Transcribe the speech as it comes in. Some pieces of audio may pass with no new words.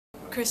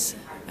Kristine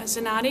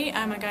Zanotti.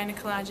 I'm a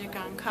gynecologic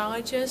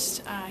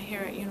oncologist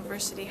here at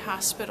University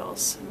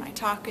Hospitals. My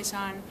talk is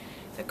on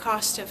the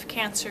cost of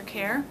cancer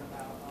care.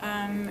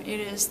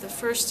 It is the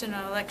first in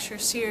a lecture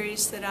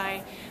series that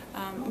I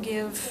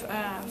give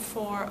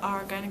for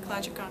our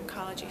gynecologic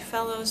oncology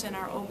fellows and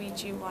our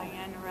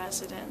OBGYN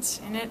residents.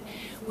 In it,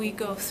 we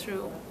go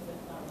through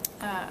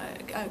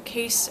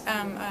case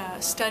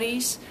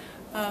studies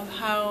of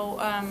how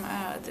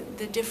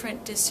the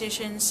different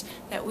decisions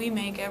that we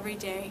make every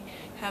day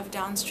have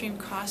downstream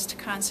cost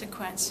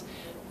consequence.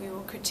 We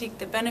will critique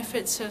the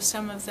benefits of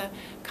some of the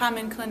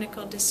common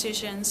clinical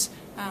decisions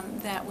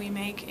that we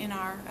make in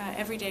our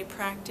everyday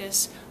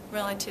practice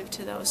relative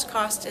to those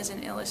costs as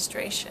an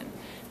illustration.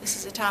 This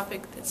is a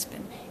topic that's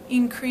been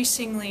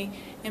increasingly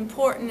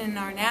important in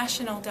our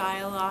national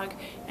dialogue,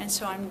 and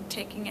so I'm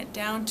taking it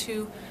down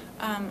to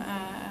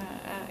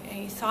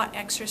a thought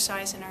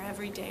exercise in our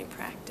everyday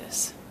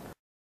practice.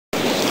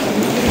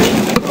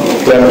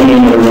 Good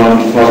afternoon,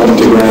 everyone. Welcome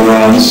to Grand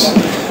Rounds.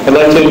 I'd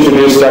like to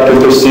introduce Dr.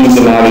 Kristine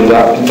Zanotti.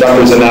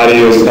 Dr.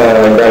 Zanotti is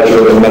a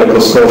graduate of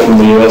medical school from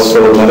the U.S.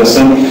 School of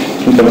Medicine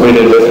and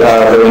completed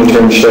her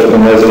internship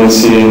and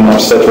residency in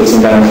obstetrics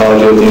and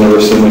gynecology at the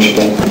University of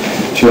Michigan.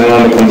 She went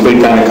on to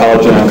complete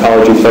gynecology and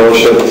oncology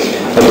fellowship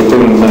at the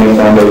Cleveland Clinic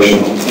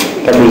Foundation.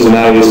 Dr.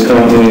 Zanotti is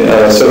currently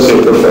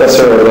Associate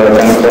Professor of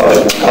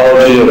Gynecologic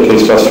Oncology at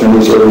Case Western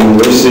Reserve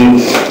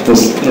University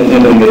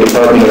in the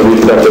Department of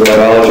Reproductive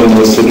Biology and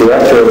is the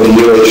Director of the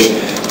UH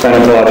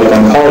Gynecologic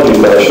Oncology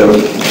Fellowship.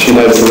 She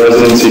heads the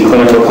Residency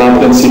Clinical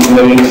Competency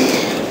Committee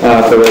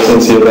for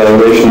Residency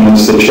Evaluation and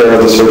is the Chair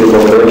of the Surgical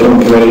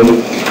Curriculum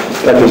Committee.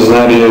 Dr.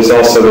 Zanotti is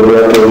also the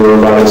Director of the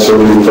Robotic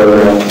Surgery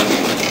Program.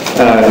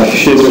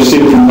 She has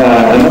received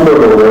a number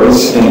of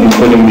awards,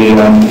 including the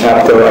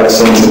APCO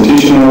Excellence in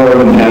Teaching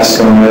Award and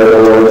ASCO Merit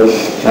Award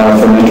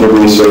for mental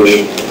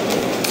research.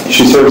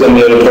 She serves on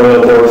the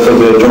editorial board for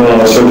the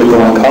Journal of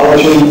Surgical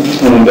Oncology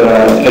and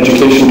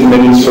education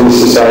committees for the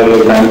Society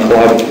of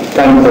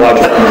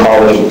Gynecologic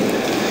Oncology.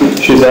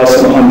 She's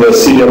also on the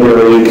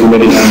CWRE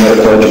Committee on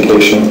Medical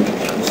Education.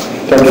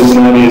 Dr.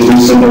 Zanotti has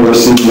recently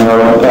received our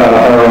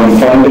own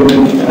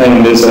funding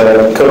and is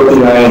a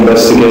co-PI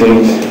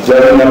investigating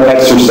rhythm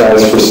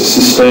exercise for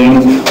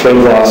sustained weight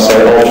loss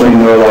by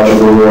altering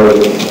neurological reward.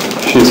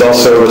 She is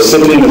also a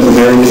recipient of the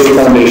Mary Kay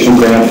Foundation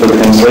grant for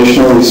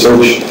translational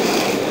research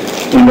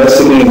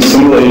investigating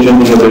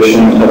single-agent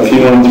inhibition of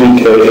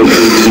P13K,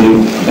 AKT,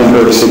 and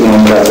ERK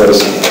signaling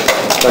pathways.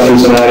 Dr.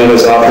 Zanotti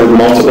has authored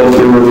multiple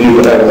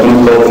peer-reviewed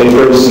clinical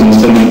papers and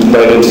has been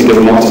invited to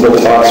give multiple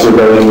talks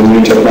regarding the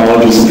new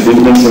technologies and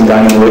treatments in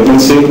gyne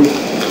malignancy.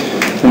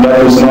 And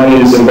Dr.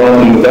 Zanotti is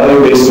involved in the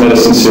value-based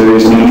medicine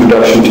series, an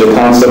introduction to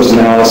concepts,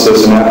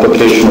 analysis, and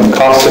application of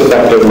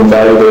cost-effective and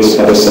value-based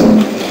medicine.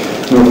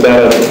 And with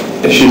that,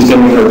 she's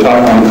giving her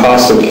talk on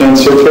cost of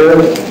cancer care.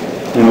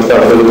 And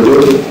without further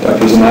ado,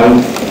 Dr.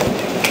 Zanotti.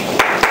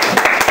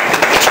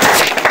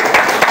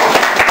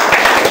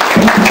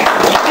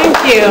 Thank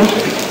you.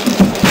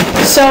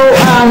 So,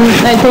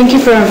 thank you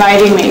for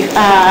inviting me.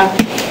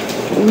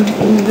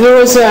 There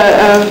was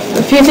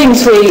a few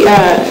things we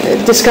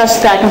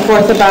discussed back and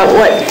forth about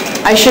what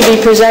I should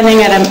be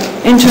presenting at an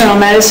internal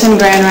medicine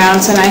grand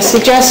rounds, and I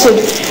suggested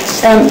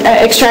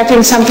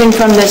extracting something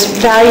from this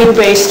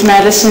value-based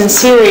medicine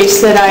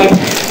series that I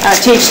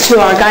teach to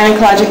our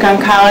gynecologic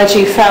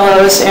oncology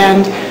fellows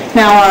and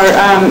now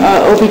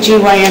our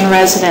OBGYN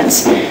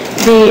residents.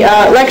 The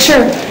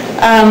lecture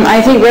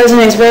I think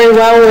resonates very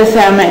well with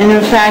them, and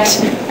in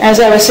fact, as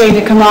I was saying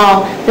to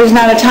Kamal, there's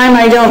not a time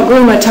I don't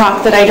groom a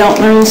talk that I don't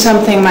learn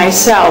something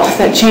myself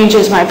that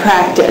changes my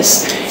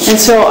practice. And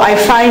so I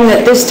find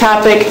that this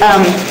topic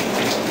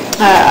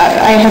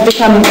I have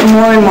become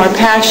more and more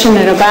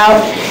passionate about,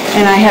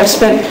 and I have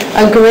spent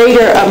a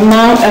greater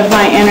amount of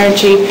my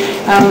energy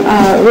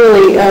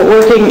really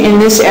working in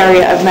this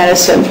area of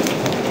medicine.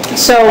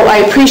 So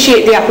I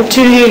appreciate the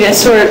opportunity to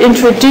sort of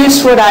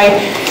introduce what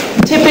I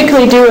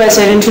typically do as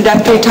an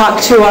introductory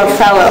talk to our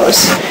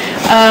fellows.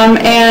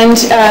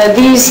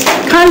 These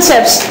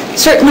concepts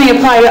certainly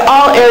apply to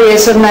all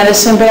areas of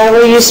medicine, but I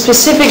will use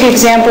specific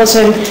examples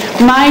in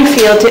my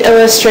field to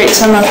illustrate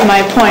some of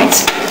my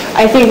points.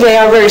 I think they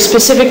are very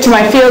specific to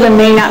my field and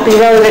may not be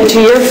relevant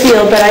to your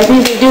field, but I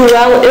think they do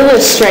well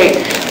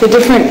illustrate the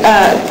different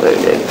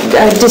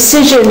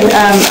decision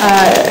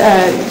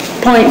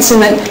points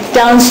and the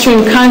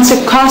downstream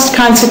cost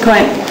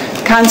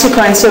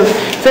consequence of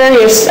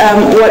various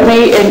what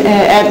may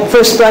at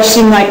first blush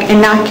seem like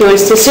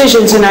innocuous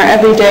decisions in our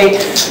everyday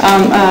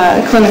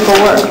clinical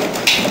work.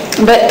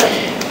 But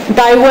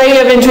by way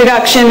of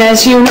introduction,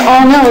 as you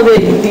all know,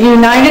 the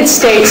United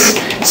States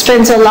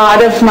spends a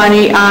lot of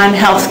money on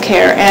health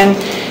care, and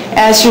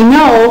as you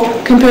know,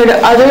 compared to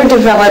other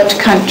developed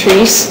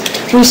countries,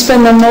 we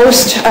spend the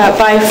most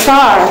by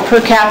far per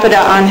capita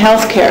on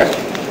health care.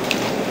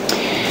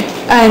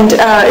 And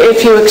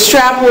if you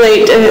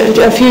extrapolate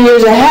a few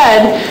years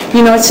ahead,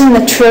 you know, it's in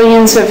the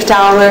trillions of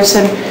dollars,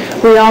 and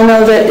we all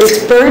know that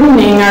it's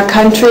burdening our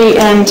country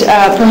and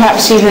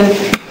perhaps even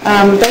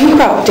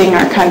bankrupting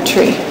our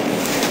country.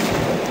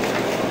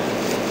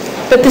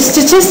 But the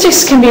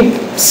statistics can be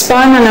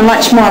spun on a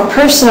much more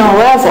personal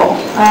level.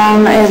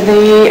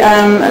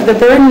 The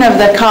burden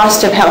of the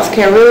cost of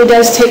healthcare really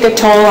does take a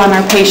toll on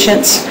our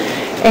patients.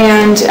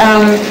 And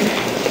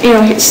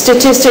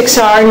statistics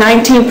are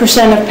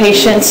 19% of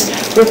patients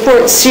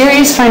report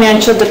serious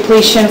financial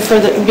depletion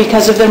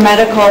because of their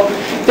medical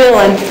bill.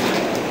 And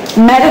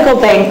medical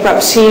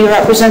bankruptcy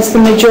represents the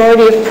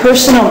majority of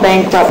personal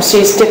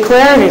bankruptcies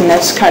declared in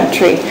this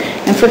country.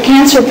 And for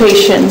cancer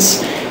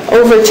patients,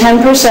 over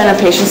 10% of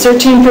patients,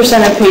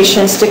 13% of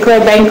patients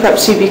declare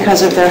bankruptcy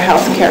because of their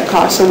health care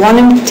costs. So 1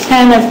 in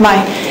 10 of my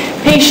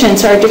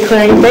patients are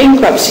declaring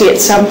bankruptcy at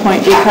some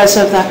point because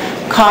of the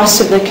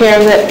cost of the care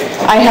that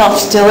I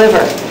helped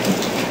deliver.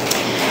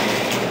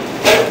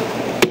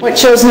 What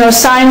shows no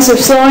signs of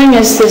slowing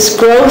is this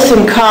growth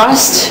in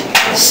cost,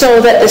 so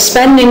that the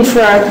spending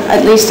for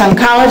at least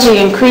oncology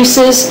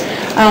increases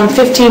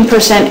 15%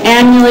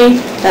 annually.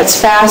 That's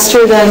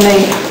faster than the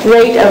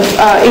rate of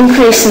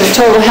increase in the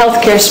total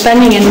healthcare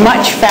spending and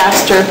much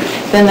faster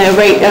than the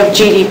rate of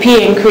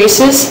GDP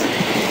increases.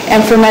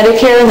 And for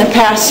Medicare in the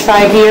past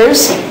 5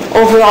 years,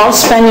 overall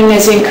spending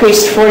has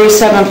increased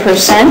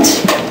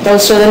 47%.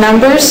 Those are the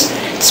numbers.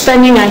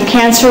 Spending on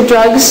cancer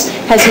drugs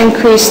has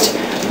increased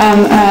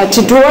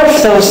to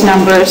dwarf those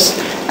numbers.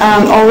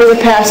 Over the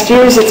past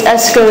years, it's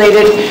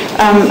escalated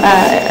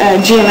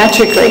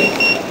geometrically.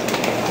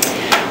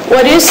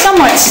 What is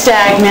somewhat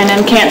stagnant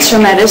in cancer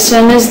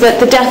medicine is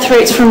that the death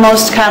rates for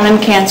most common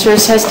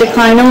cancers has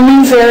declined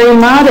only very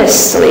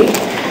modestly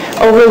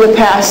over the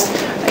past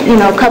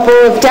couple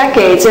of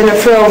decades. And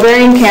for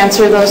ovarian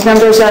cancer, those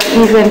numbers are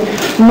even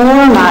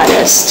more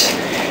modest.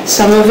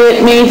 Some of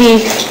it may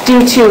be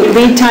due to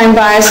lead time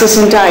biases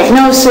in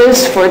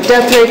diagnosis. For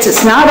death rates,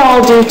 it's not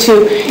all due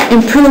to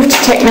improved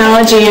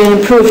technology and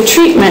improved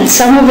treatment.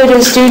 Some of it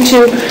is due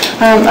to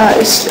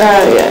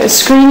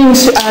screening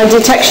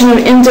detection of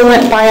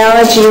indolent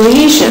biology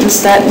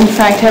lesions that in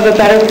fact have a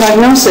better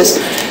prognosis.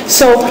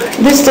 So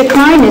this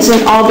decline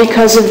isn't all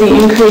because of the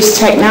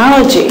increased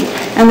technology,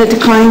 and the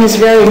decline is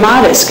very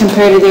modest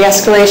compared to the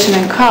escalation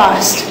in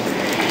cost.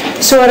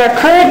 So at our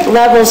current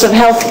levels of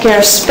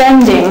healthcare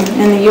spending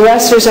in the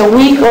U.S., there's a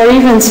weak or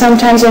even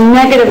sometimes a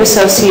negative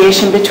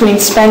association between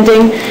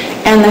spending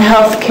and the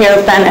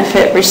healthcare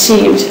benefit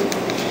received.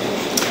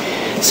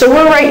 So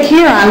we're right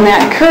here on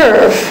that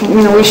curve.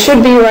 We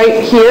should be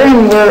right here,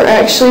 and we're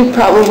actually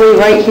probably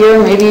right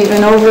here, maybe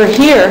even over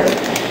here.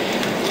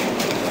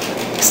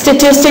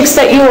 Statistics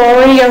that you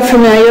already are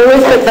familiar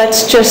with, but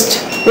let's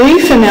just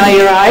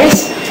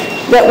refamiliarize,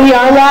 that we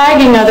are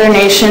lagging other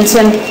nations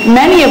in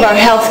many of our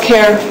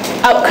healthcare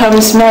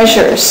outcomes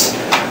measures: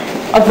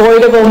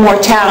 avoidable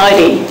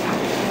mortality,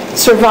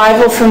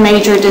 survival from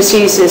major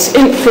diseases,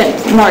 infant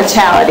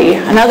mortality.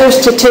 Another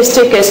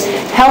statistic is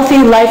healthy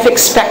life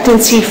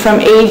expectancy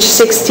from age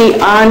 60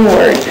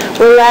 onward.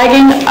 We're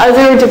lagging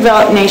other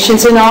developed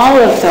nations in all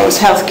of those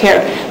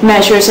healthcare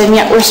measures, and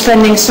yet we're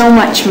spending so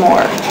much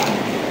more.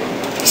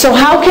 So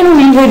how can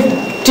we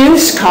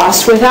reduce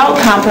costs without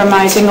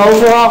compromising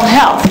overall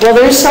health? Well,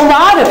 there's a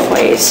lot of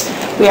ways.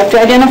 We have to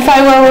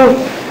identify where we're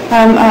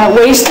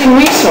wasting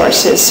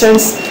resources. So it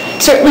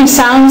certainly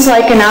sounds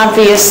like an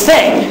obvious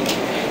thing.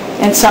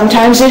 And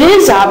sometimes it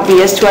is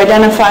obvious to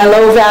identify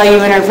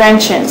low-value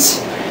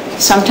interventions.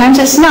 Sometimes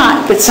it's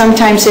not, but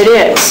sometimes it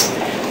is.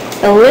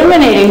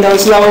 Eliminating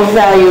those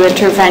low-value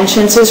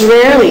interventions is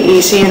rarely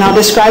easy, and I'll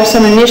describe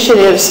some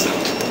initiatives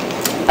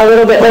a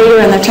little bit later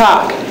in the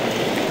talk.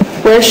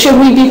 Where should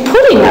we be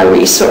putting our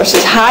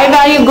resources?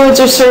 High-value goods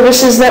or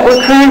services that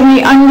we're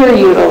currently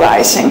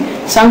underutilizing.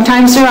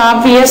 Sometimes they're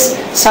obvious,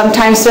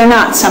 sometimes they're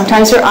not.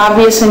 Sometimes they're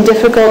obvious and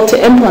difficult to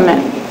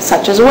implement,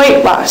 such as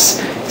weight loss,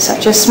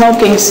 such as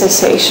smoking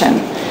cessation.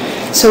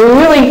 So we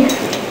really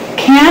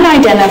can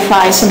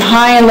identify some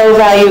high and low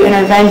value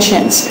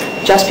interventions.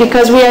 Just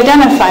because we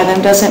identify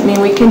them doesn't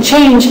mean we can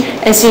change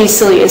as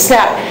easily as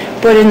that.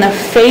 But in the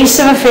face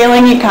of a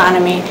failing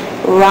economy,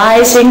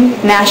 rising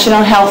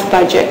national health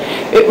budget,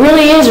 it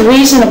really is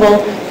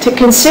reasonable to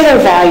consider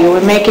value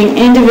when making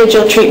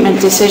individual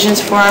treatment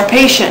decisions for our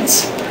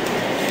patients.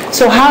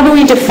 So how do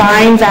we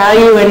define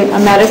value in a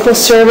medical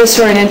service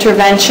or an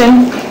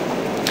intervention?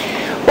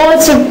 Well,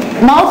 it's a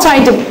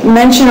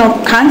multi-dimensional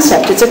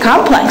concept. It's a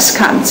complex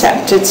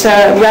concept. It's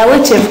a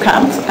relative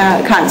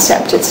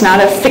concept. It's not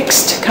a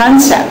fixed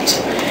concept.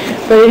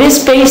 But it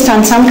is based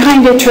on some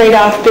kind of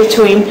trade-off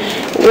between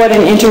what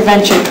an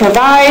intervention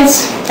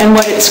provides and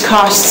what its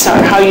costs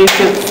are. How you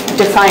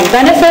define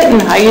benefit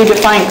and how you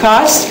define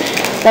cost,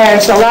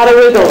 there's a lot of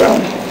wiggle room.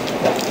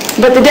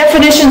 But the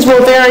definitions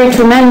will vary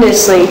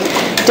tremendously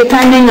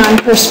depending on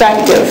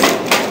perspective.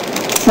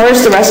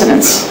 Where's the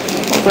resonance?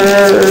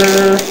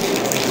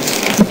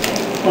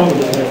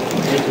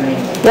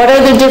 What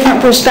are the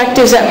different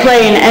perspectives at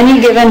play in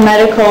any given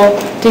medical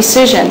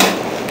decision?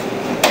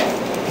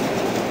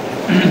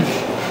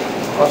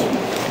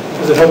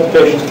 Does it help the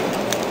patient?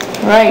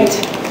 Right.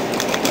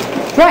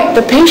 Right,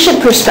 the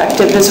patient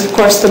perspective is, of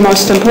course, the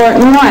most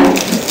important one.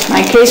 In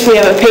my case, we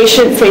have a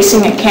patient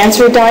facing a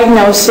cancer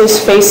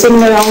diagnosis, facing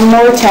their own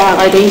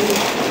mortality.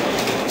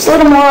 There's a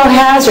little moral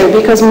hazard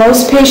because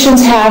most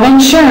patients have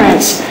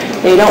insurance.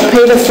 They don't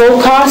pay the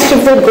full cost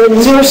of the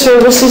goods or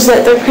services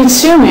that they're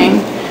consuming.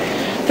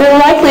 They're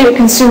likely to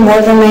consume more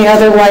than they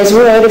otherwise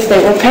would if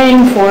they were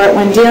paying for it.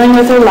 When dealing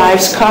with their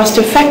lives, cost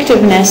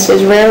effectiveness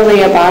is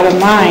rarely a bottom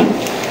line.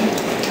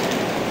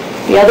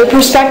 The other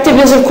perspective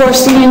is, of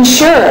course, the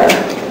insurer.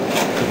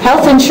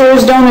 Health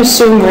insurers don't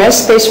assume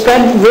risk. They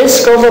spread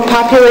risk over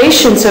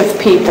populations of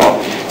people.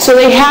 So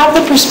they have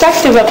the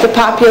perspective of the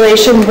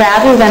population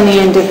rather than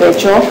the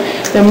individual.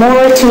 They're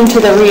more attuned to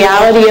the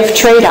reality of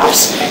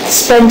trade-offs.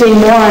 Spending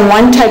more on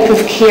one type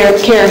of care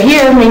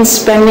here means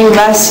spending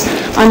less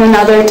on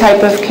another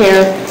type of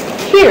care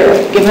here,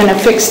 given a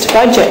fixed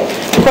budget.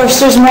 Of course,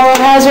 there's moral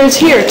hazards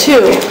here,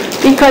 too,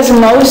 because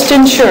most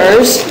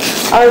insurers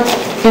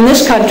in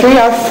this country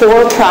are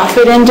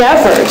for-profit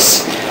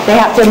endeavors. They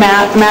have to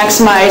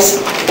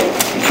maximize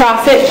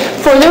profit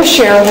for their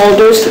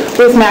shareholders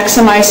with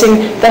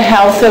maximizing the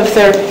health of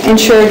their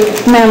insured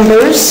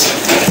members,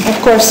 of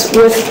course,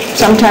 with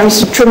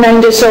sometimes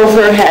tremendous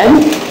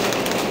overhead.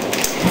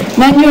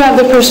 Then you have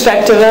the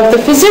perspective of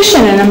the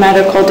physician in a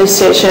medical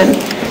decision,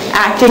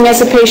 acting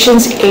as a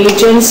patient's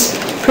agents,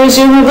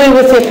 presumably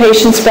with the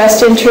patient's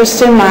best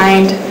interest in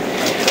mind.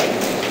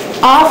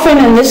 Often,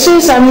 and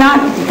I'm not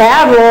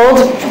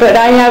bad-rolled, but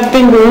I have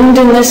been groomed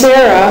in this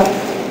era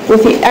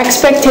with the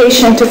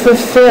expectation to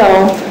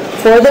fulfill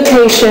for the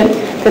patient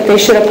that they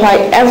should apply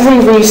every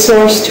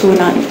resource to an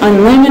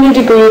unlimited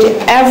degree to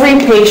every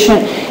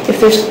patient if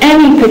there's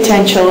any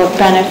potential of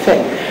benefit,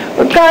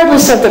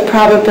 regardless of the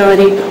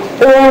probability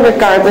or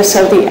regardless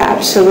of the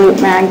absolute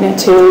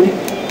magnitude.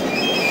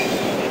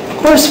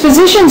 Of course,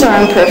 physicians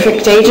are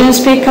imperfect agents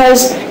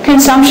because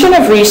consumption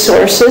of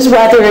resources,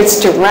 whether it's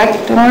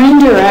direct or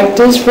indirect,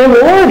 is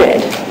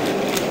rewarded.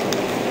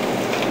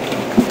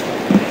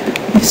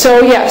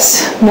 So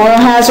yes, moral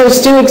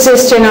hazards do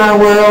exist in our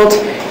world.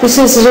 This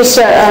is just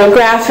a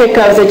graphic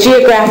of the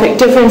geographic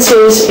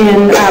differences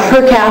in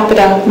per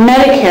capita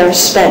Medicare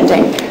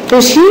spending.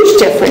 There's huge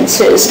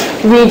differences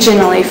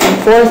regionally from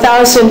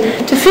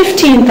 $4,000 to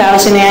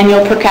 $15,000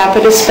 annual per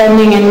capita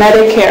spending in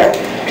Medicare.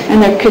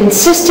 And there are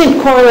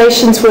consistent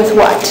correlations with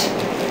what?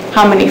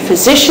 How many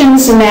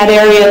physicians in that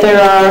area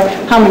there are,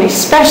 how many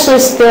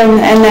specialists in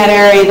that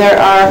area there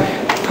are,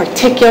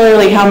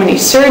 particularly how many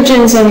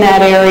surgeons in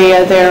that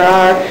area there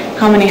are,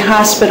 how many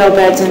hospital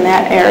beds in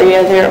that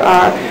area there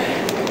are.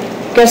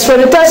 Guess what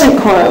it doesn't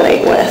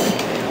correlate with?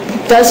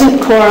 It doesn't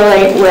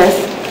correlate with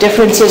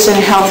differences in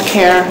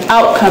healthcare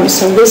outcomes.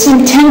 So this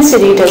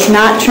intensity does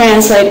not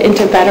translate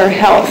into better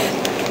health,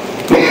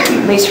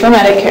 at least for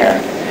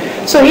Medicare.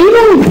 So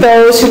even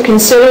those who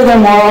consider the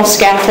moral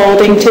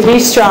scaffolding to be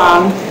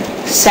strong,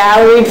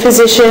 salaried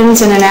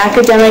physicians in an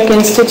academic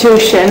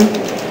institution,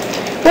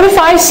 what if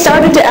I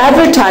started to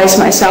advertise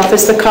myself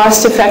as the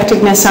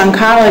cost-effectiveness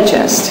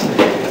oncologist?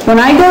 When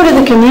I go to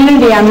the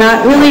community, I'm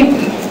not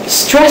really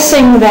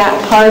stressing that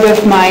part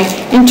of my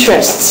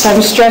interests.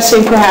 I'm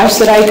stressing perhaps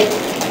that I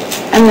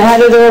am the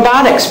head of the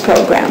robotics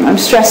program. I'm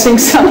stressing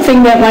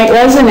something that might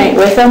resonate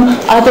with them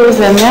other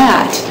than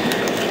that.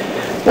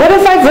 What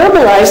if I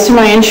verbalized to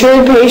my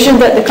insured patient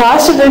that the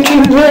cost of their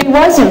treatment really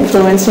was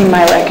influencing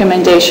my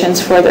recommendations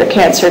for their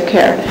cancer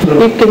care?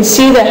 You can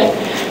see the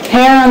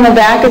hair on the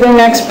back of their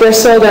necks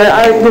bristle,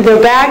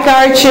 their back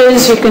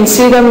arches, you can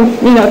see them,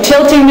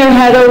 tilting their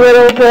head a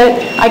little bit.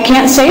 I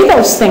can't say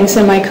those things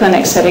in my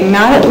clinic setting,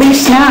 not at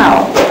least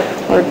now.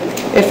 Or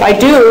if I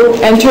do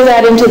enter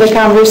that into the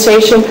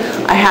conversation,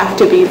 I have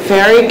to be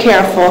very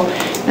careful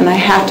and I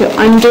have to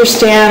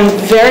understand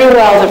very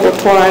well the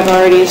rapport I've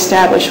already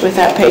established with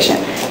that patient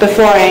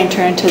before I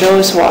enter into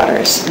those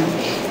waters.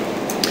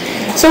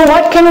 So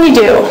what can we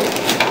do?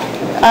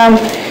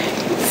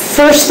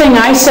 First thing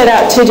I set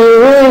out to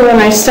do, really when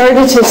I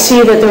started to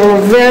see that there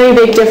were very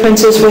big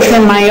differences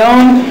within my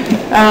own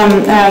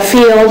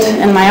field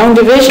and my own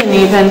division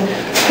even,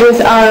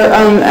 with our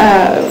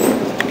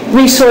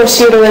resource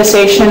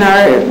utilization,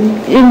 our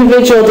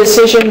individual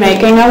decision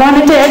making, I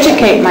wanted to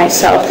educate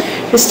myself.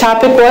 This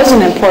topic was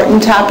an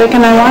important topic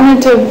and I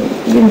wanted to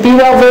be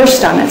well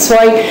versed on it. So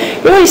I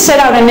really set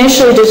out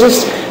initially to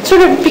just sort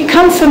of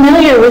become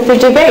familiar with the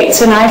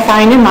debates. And I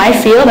find in my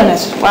field, and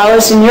as well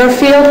as in your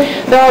field,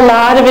 there are a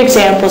lot of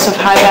examples of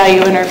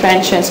high-value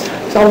interventions.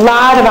 There's a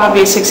lot of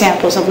obvious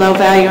examples of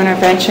low-value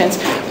interventions.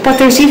 But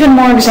there's even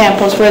more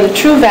examples where the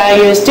true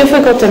value is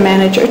difficult to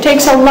manage or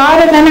takes a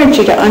lot of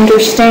energy to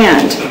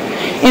understand.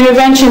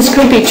 Interventions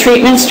could be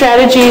treatment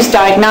strategies,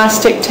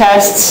 diagnostic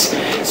tests,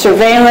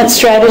 surveillance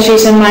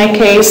strategies in my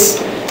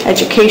case,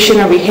 education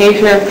or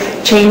behavior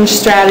change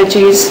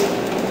strategies.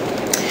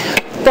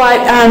 But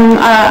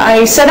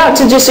I set out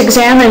to just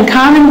examine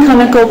common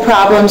clinical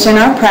problems in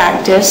our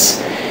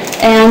practice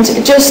and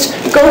just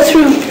go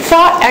through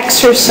thought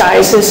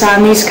exercises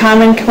on these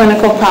common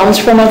clinical problems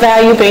from a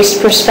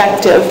value-based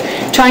perspective,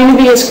 trying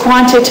to be as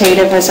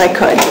quantitative as I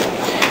could.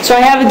 So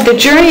I have the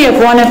journey of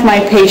one of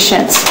my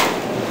patients.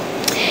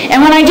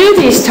 And when I do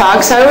these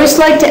talks, I always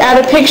like to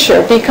add a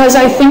picture because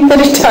I think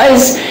that it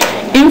does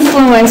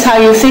influence how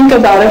you think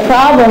about a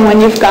problem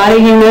when you've got a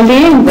human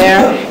being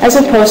there, as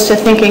opposed to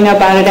thinking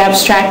about it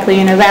abstractly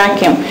in a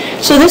vacuum.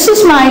 So this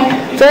is my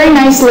very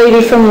nice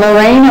lady from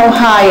Lorain,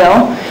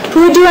 Ohio,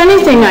 who would do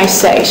anything I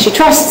say. She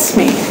trusts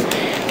me.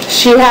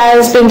 She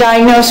has been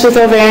diagnosed with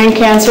ovarian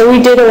cancer.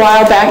 We did a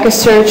while back a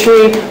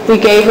surgery. We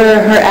gave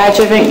her her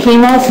adjuvant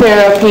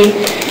chemotherapy.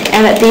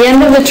 And at the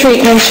end of the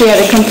treatment, she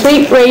had a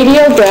complete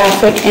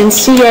radiographic and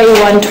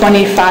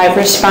CA-125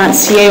 response.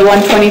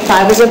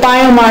 CA-125 is a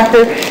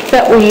biomarker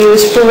that we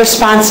use for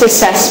response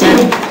assessment.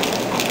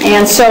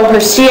 And so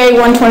her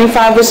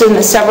CA-125 was in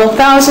the several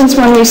thousands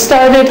when we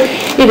started.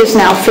 It is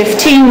now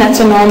 15. That's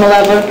a normal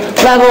level.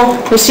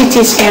 Her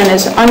CT scan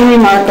is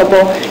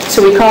unremarkable,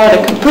 so we call it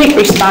a complete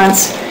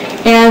response.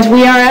 And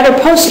we are at a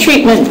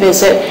post-treatment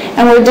visit,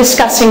 and we're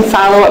discussing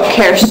follow-up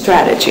care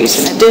strategies.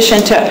 In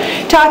addition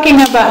to talking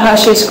about how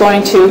she's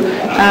going to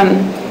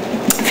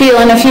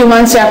feel in a few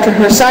months after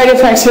her side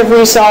effects have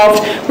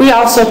resolved, we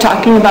also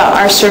talking about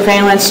our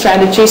surveillance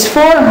strategies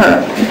for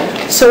her.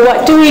 So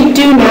what do we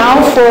do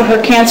now for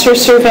her cancer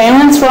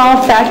surveillance?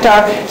 Well, in fact,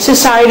 our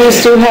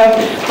societies do have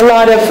a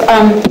lot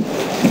of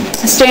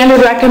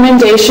standard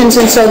recommendations,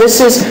 and so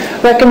this is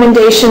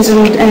recommendations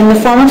in the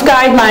form of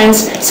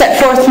guidelines set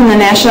forth from the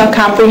National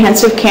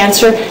Comprehensive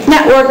Cancer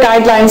Network,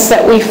 guidelines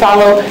that we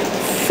follow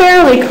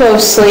fairly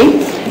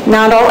closely,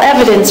 not all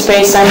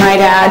evidence-based, I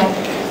might add,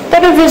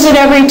 but a visit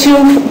every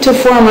 2 to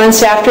 4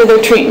 months after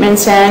their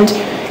treatments end,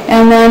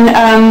 and then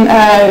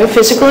a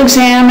physical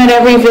exam at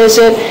every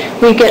visit.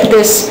 We get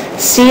this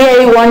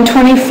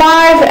CA-125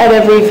 at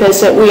every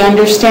visit. We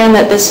understand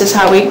that this is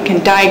how we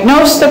can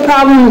diagnose the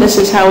problem. This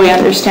is how we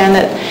understand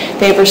that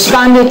they've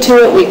responded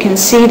to it. We can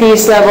see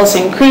these levels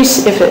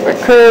increase if it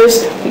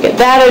recurs. We get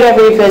that at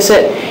every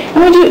visit. And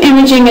we do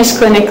imaging as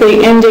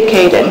clinically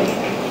indicated.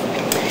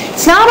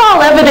 It's not all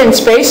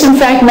evidence-based. In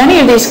fact, many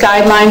of these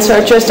guidelines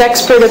are just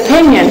expert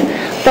opinion.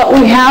 But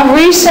we have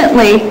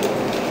recently,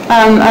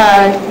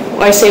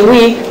 I say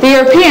we, the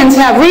Europeans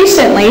have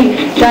recently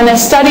done a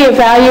study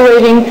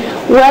evaluating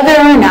whether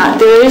or not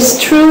there is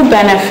true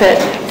benefit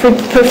for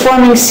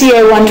performing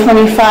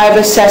CA-125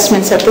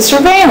 assessments at the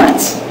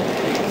surveillance.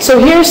 So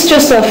here's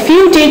just a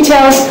few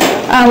details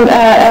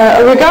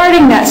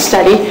regarding that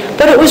study,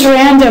 but it was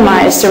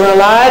randomized. There were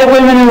a lot of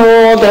women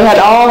enrolled. They had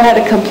all had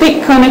a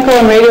complete clinical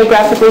and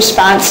radiographic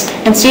response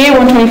and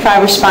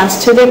CA-125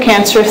 response to their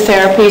cancer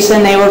therapies,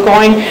 and they were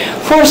going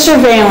for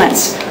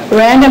surveillance.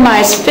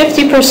 Randomized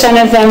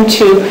 50% of them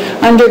to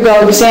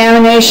undergo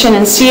examination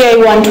and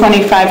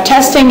CA-125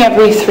 testing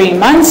every 3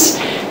 months,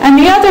 and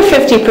the other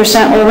 50%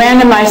 were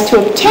randomized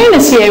to obtain a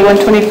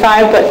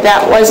CA-125, but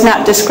that was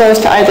not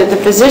disclosed to either the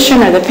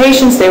physician or the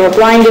patients. They were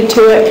blinded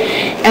to it,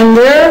 and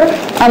their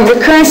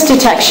recurrence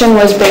detection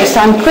was based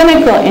on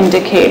clinical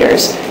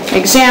indicators,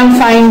 exam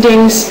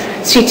findings,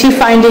 CT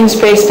findings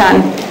based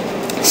on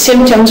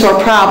symptoms or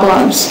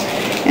problems.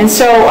 And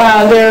so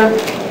their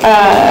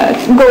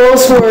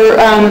goals were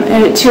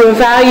to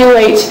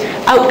evaluate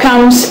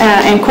outcomes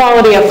and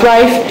quality of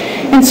life.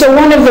 And so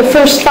one of the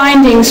first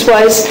findings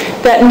was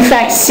that, in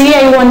fact,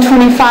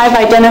 CA-125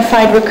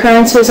 identified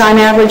recurrences on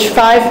average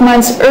 5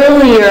 months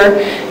earlier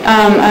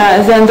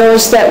than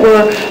those that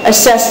were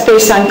assessed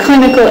based on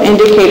clinical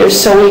indicators.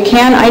 So we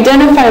can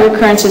identify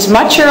recurrences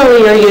much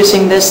earlier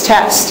using this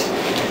test.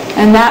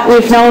 And that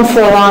we've known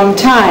for a long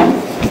time.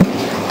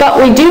 But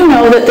we do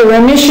know that the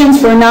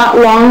remissions were not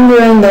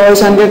longer in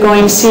those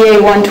undergoing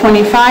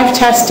CA-125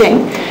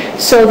 testing,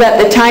 so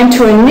that the time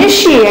to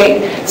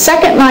initiate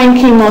second-line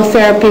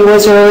chemotherapy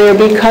was earlier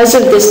because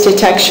of this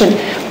detection,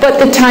 but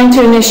the time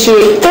to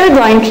initiate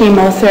third-line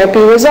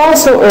chemotherapy was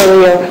also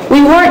earlier.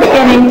 We weren't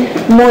getting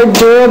more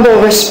durable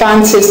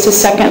responses to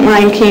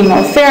second-line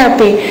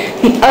chemotherapy.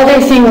 The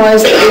other thing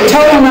was that the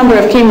total number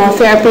of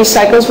chemotherapy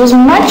cycles was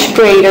much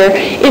greater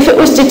if it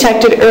was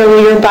detected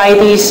earlier by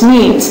these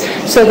means.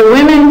 So the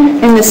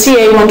women in the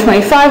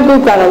CA-125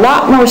 group got a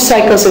lot more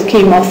cycles of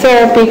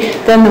chemotherapy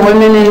than the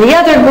women in the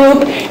other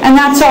group, and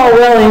that's all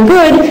well and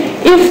good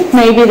if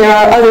maybe there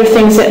are other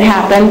things that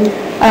happen.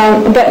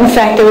 But in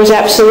fact, there was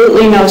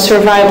absolutely no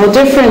survival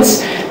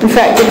difference. In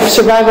fact, the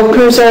survival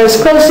curves are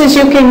as close as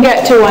you can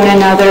get to one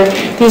another.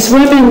 These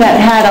women that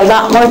had a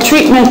lot more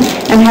treatment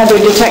and had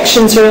their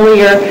detections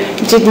earlier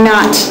did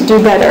not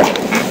do better.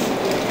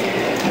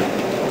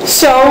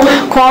 So,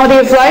 quality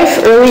of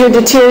life, earlier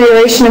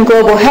deterioration in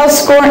global health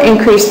score,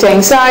 increased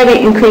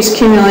anxiety, increased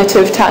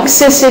cumulative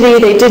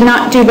toxicity. They did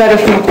not do better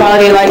from a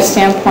quality of life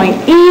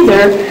standpoint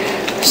either.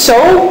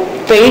 So,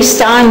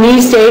 based on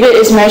these data,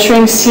 is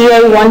measuring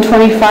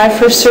CA-125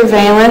 for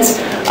surveillance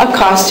a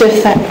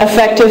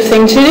cost-effective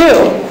thing to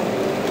do?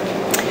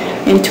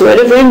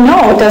 Intuitively,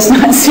 no, it does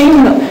not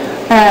seem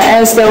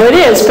as though it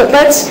is, but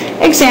let's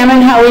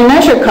examine how we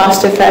measure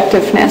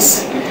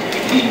cost-effectiveness.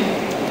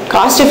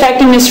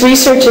 Cost-effectiveness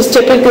research is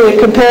typically a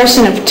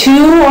comparison of 2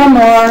 or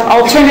more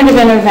alternative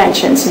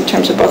interventions in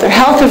terms of both their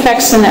health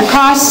effects and their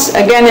costs.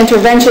 Again,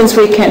 interventions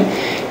we can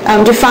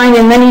defined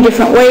in many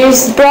different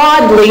ways.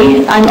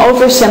 Broadly, I'm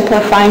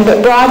oversimplifying,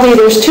 but broadly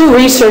there's two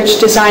research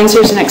designs.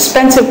 There's an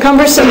expensive,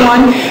 cumbersome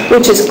one,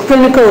 which is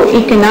clinical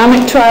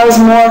economic trials,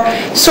 more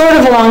sort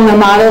of along the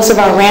models of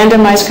our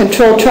randomized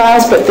controlled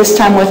trials, but this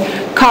time with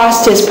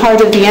cost as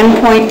part of the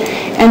endpoint,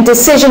 and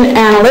decision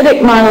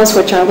analytic models,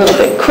 which are a little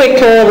bit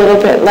quicker, a little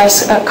bit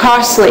less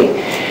costly.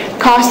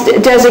 Cost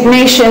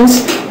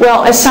designations,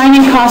 well,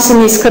 assigning costs in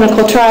these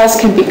clinical trials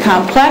can be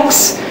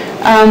complex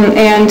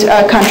and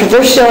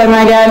controversial, I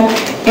might add,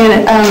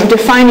 and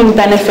defining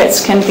benefits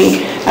can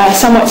be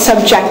somewhat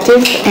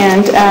subjective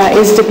and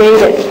is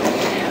debated.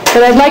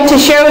 But I'd like to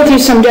share with you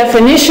some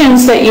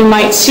definitions that you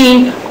might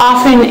see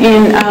often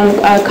in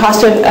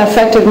cost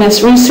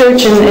effectiveness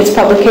research and its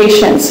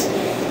publications.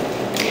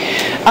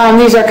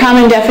 These are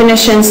common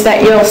definitions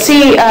that you'll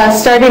see,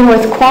 starting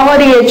with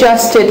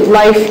quality-adjusted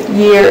life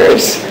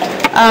years.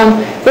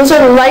 Those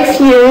are the life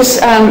years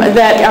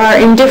that are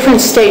in different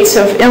states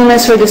of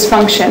illness or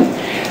dysfunction.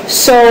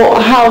 So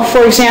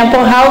for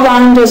example, how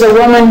long does a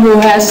woman who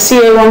has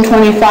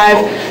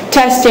CA-125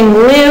 testing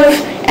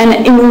live,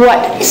 and in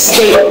what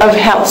state of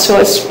health? So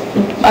it's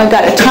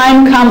got a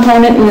time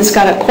component and it's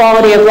got a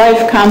quality of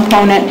life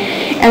component,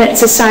 and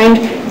it's assigned,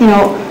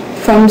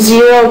 from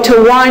 0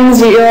 to 1,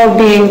 0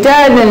 being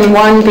dead and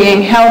 1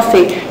 being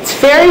healthy. It's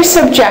very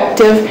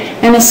subjective,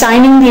 and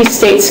assigning these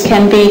states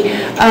can be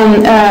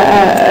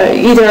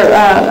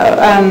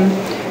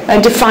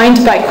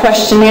defined by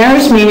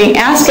questionnaires, meaning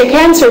ask a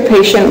cancer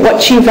patient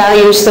what she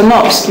values the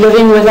most,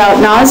 living without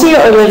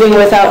nausea or living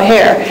without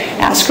hair.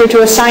 Ask her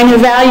to assign a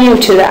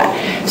value to that.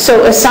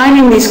 So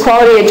assigning these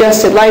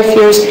quality-adjusted life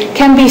years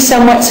can be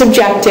somewhat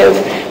subjective,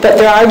 but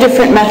there are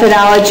different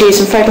methodologies,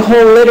 in fact a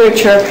whole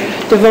literature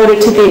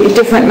devoted to the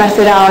different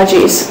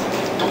methodologies.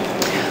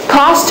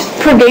 Cost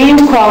per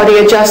gained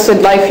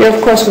quality-adjusted life year,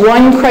 of course,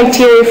 one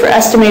criteria for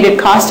estimated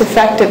cost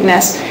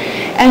effectiveness.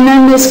 And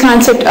then this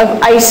concept of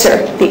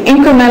ICER, the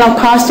incremental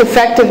cost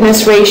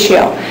effectiveness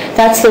ratio.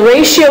 That's the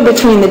ratio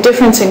between the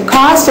difference in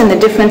cost and the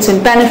difference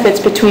in benefits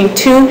between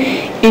two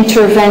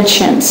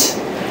interventions.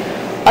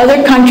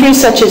 Other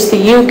countries, such as the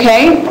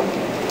UK,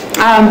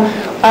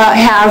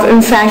 have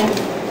in fact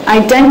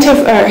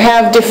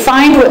have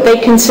defined what they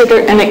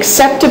consider an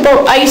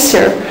acceptable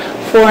ICER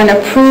for an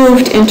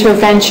approved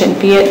intervention,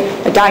 be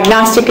it a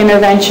diagnostic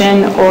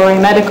intervention or a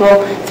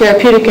medical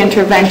therapeutic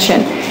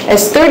intervention,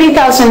 as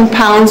 30,000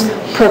 pounds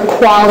per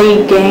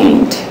QALY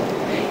gained.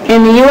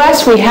 In the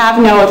US, we have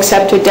no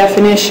accepted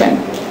definition.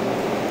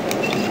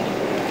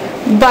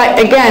 But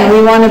again,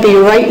 we want to be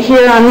right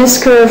here on this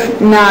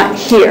curve, not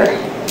here.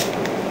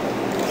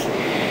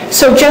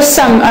 So just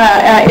some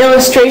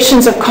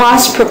illustrations of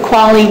cost per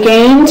QALY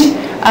gained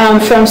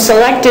from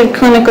selected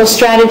clinical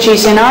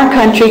strategies in our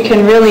country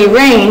can really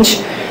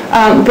range.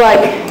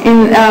 But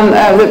in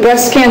the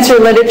breast cancer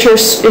literature,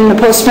 in the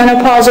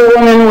postmenopausal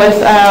woman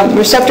with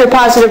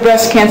receptor-positive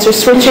breast cancer,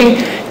 switching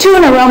to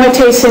an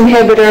aromatase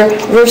inhibitor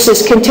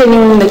versus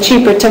continuing the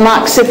cheaper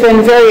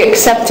tamoxifen, very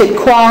accepted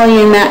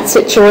QALY in that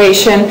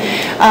situation,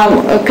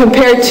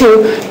 compared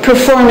to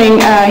performing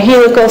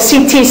helical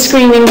CT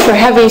screening for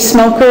heavy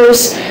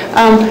smokers.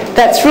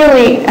 That's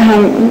really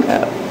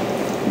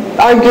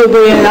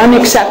arguably an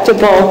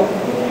unacceptable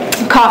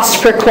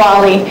cost per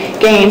QALY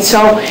gain.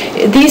 So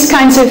these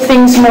kinds of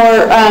things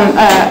more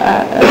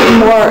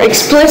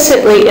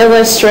explicitly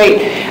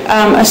illustrate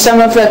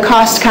some of the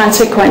cost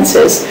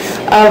consequences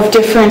of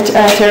different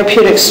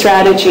therapeutic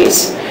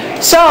strategies.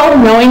 So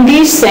knowing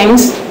these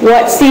things,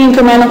 what's the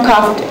incremental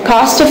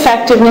cost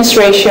effectiveness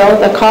ratio,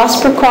 the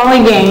cost per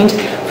QALY gained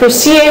for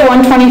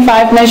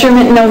CA-125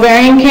 measurement in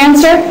ovarian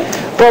cancer?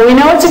 Well, we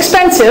know it's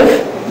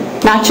expensive.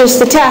 Not just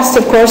the test,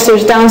 of course,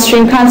 there's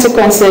downstream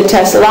consequences of the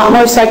test. A lot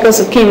more cycles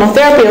of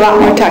chemotherapy, a lot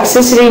more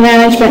toxicity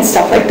management,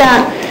 stuff like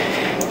that.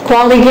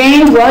 Quality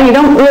gained, well, you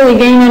don't really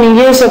gain any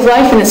years of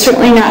life, and it's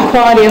certainly not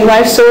quality of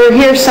life, so we're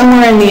here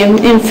somewhere in the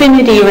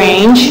infinity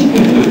range.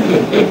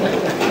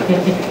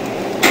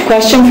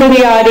 Question for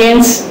the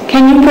audience,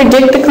 can you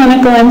predict the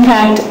clinical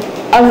impact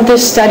of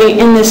this study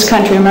in this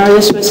country? Remember,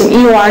 this was an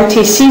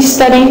EORTC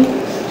study?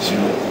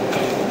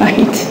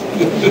 Right.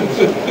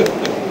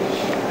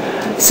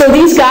 So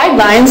these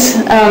guidelines,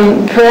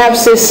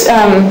 perhaps this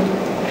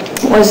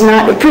was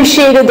not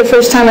appreciated the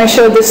first time I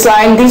showed this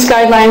slide. These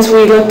guidelines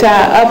we looked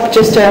up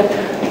just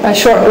a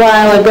short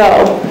while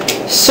ago.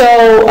 So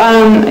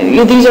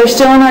these are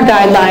still in our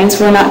guidelines.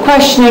 We're not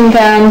questioning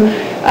them,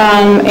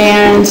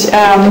 and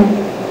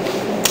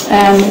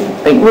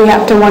we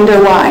have to wonder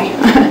why.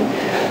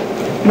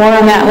 More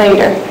on that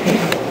later.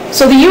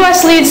 So the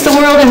U.S. leads the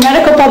world in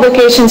medical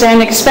publications and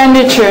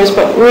expenditures,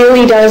 but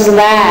really does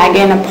lag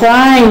in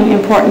applying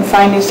important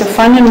findings to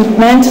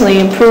fundamentally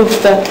improve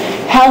the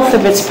health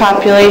of its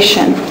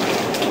population,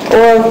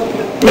 or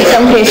in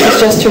some cases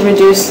just to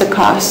reduce the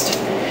cost.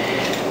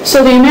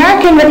 So the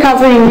American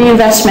Recovery and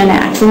Reinvestment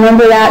Act,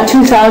 remember that,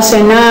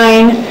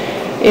 2009,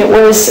 It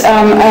was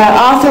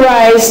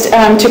authorized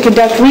to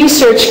conduct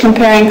research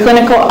comparing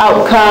clinical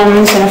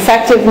outcomes and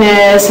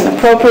effectiveness and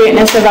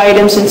appropriateness of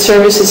items and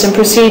services and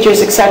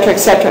procedures, et cetera, et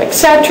cetera, et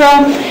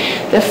cetera.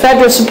 The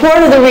federal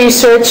support of the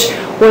research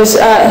was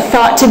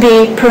thought to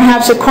be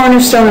perhaps a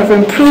cornerstone of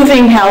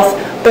improving health,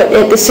 but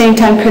at the same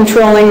time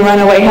controlling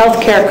runaway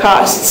health care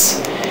costs.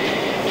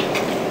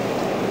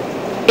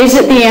 Is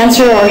it the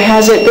answer, or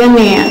has it been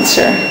the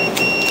answer?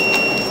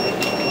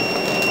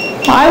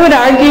 I would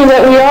argue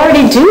that we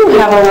already do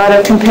have a lot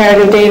of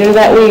comparative data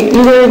that we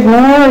either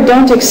ignore or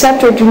don't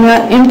accept or do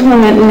not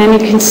implement in any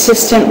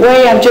consistent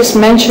way. I've just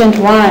mentioned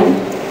one.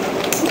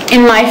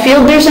 In my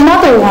field, there's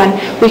another one.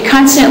 We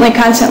constantly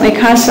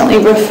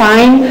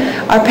refine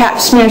our pap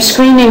smear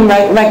screening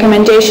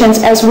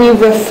recommendations as we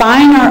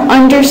refine our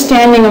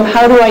understanding of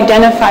how to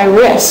identify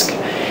risk.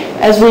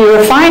 As we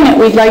refine it,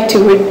 we'd like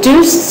to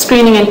reduce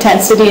screening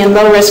intensity in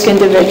low-risk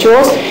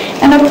individuals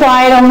and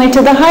apply it only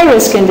to the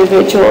high-risk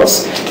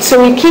individuals.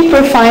 So we keep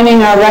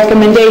refining our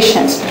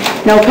recommendations.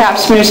 No pap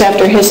smears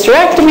after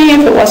hysterectomy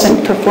if it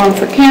wasn't performed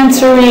for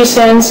cancer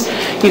reasons.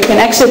 You can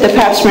exit the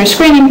pap smear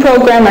screening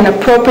program in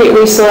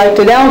appropriately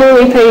selected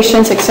elderly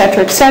patients, et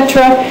cetera, et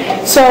cetera.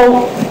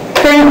 So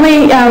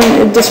currently,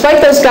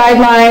 despite those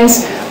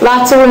guidelines,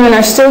 lots of women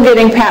are still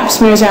getting pap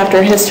smears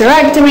after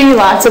hysterectomy.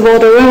 Lots of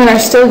older women are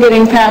still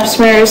getting pap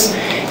smears.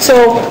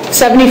 So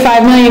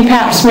 75 million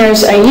pap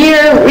smears a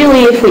year.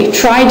 Really, if we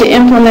tried to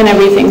implement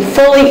everything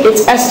fully,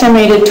 it's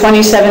estimated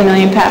 27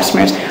 million pap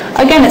smears.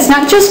 Again, it's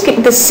not just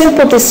the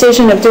simple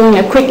decision of doing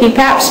a quickie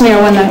pap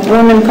smear when the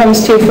woman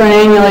comes to you for an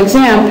annual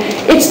exam.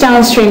 It's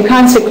downstream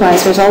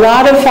consequence. There's a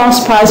lot of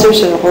false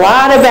positives, there's a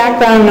lot of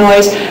background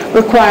noise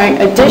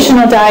requiring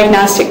additional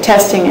diagnostic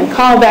testing and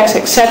callbacks,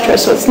 etc.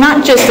 So it's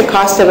not just the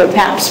cost of a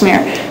pap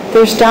smear.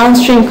 There's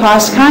downstream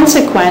cost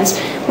consequence.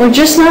 We're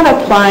just not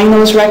applying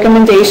those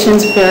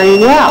recommendations very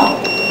well.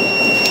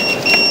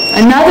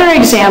 Another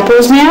example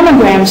is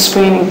mammogram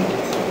screening.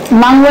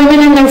 Among women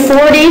in their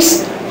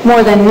 40s,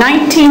 more than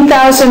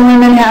 19,000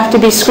 women have to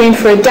be screened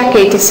for a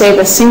decade to save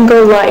a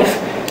single life.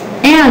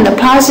 And the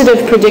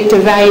positive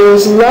predictive value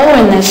is low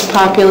in this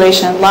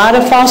population. A lot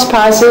of false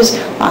positives,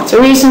 lots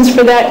of reasons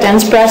for that,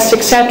 dense breast,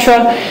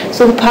 etc.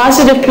 So the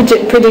positive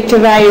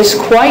predictive value is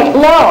quite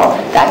low.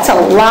 That's a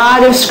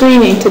lot of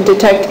screening to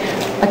detect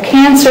a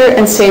cancer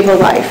and save a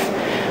life.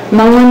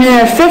 Among women in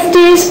their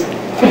 50s,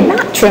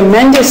 not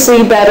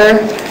tremendously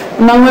better.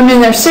 Among women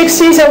in their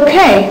 60s,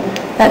 okay.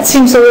 That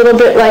seems a little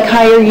bit like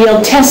higher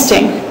yield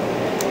testing.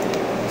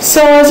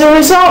 So as a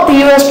result, the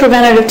U.S.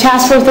 Preventative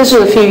Task Force, this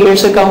was a few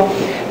years ago,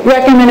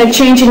 recommended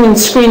changing in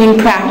screening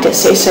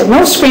practice. They said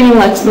no screening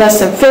less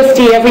than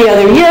 50 every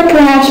other year,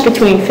 perhaps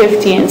between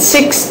 50 and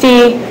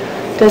 60.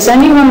 Does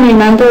anyone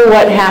remember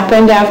what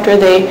happened after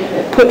they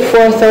put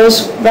forth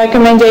those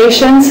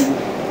recommendations?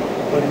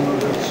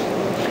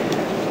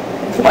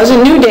 It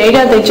wasn't new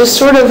data. They just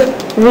sort of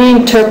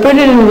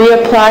reinterpreted and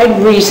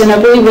reapplied,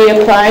 reasonably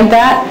reapplied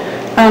that.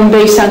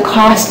 Based on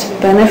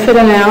cost-benefit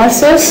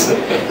analysis.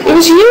 It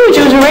was huge.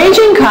 It was a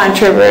raging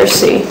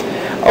controversy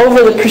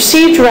over the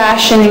perceived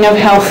rationing of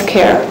health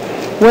care.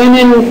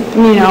 Women,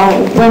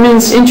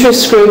 women's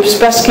interest groups,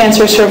 breast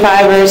cancer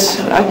survivors,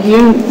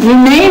 you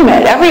name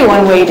it.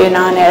 Everyone weighed in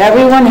on it.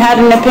 Everyone had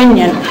an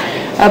opinion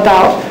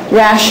about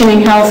rationing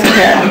health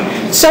care.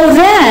 So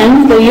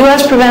then the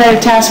U.S.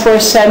 Preventative Task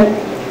Force said,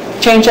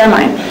 change our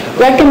mind.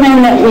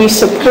 Recommend that we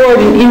support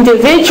an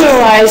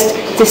individualized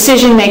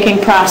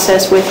decision-making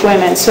process with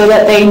women so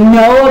that they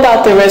know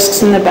about the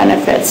risks and the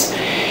benefits.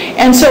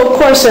 And so, of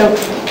course, a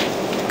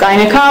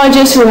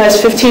gynecologist who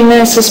has 15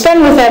 minutes to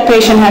spend with that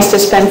patient has to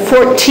spend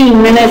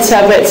 14 minutes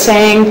of it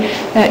saying,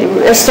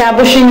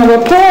 establishing a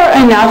rapport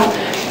enough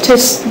to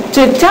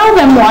tell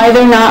them why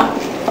they're not,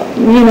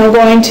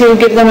 going to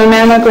give them a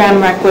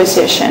mammogram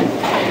requisition.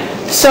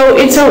 So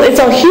it's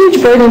a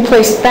huge burden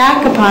placed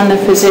back upon the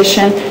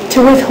physician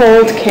to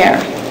withhold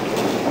care.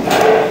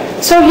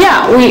 So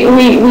yeah,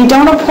 we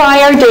don't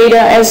apply our data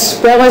as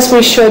well as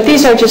we should.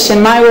 These are just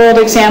in my world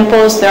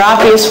examples. They're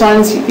obvious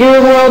ones. Your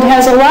world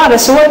has a lot of.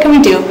 So what can we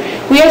do?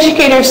 We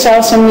educate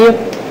ourselves and we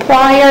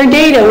apply our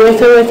data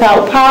with or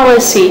without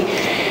policy.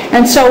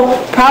 And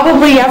so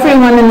probably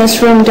everyone in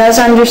this room does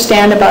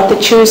understand about the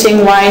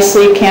Choosing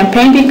Wisely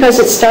campaign because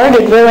it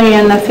started really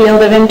in the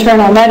field of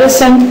internal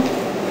medicine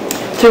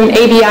through an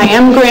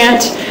ABIM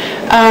grant.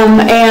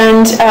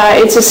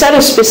 It's a set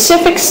of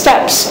specific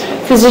steps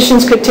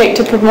physicians could take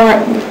to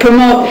promote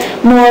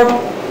more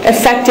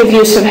effective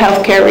use of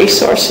healthcare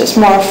resources,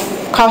 more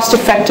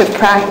cost-effective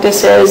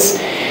practices.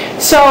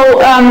 So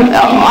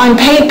on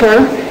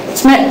paper,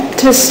 it's meant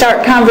to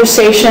start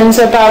conversations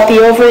about the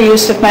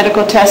overuse of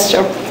medical tests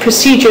or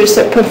procedures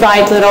that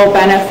provide little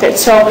benefit.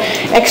 So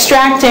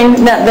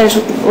extracting, there's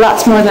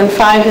lots more than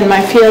 5 in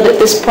my field at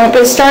this point,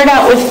 but start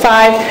out with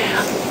 5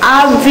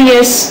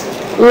 obvious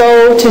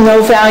low to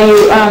no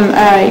value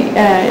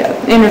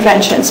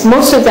interventions.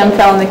 Most of them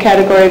fell in the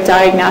category of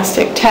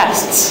diagnostic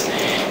tests.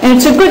 And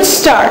it's a good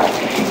start.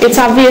 It's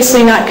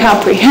obviously not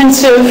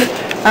comprehensive.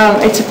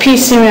 it's a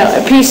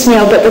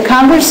piecemeal, but the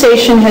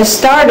conversation has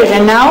started,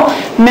 and now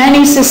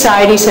many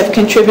societies have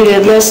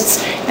contributed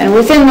lists, and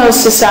within those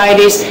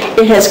societies,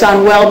 it has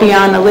gone well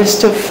beyond a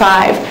list of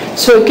 5.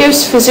 So it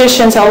gives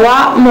physicians a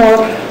lot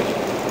more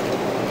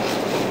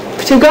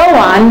to go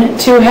on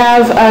to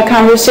have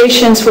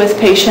conversations with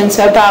patients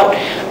about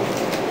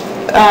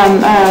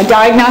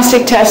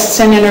diagnostic tests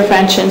and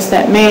interventions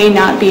that may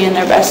not be in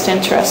their best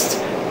interest,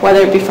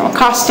 whether it be from a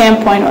cost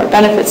standpoint or a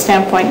benefit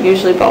standpoint,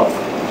 usually both.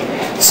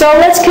 So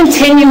let's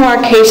continue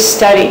our case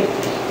study.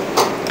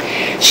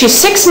 She's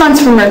 6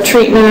 months from her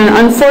treatment,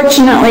 and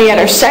unfortunately at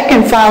her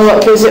second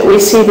follow-up visit we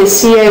see the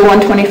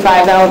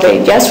CA-125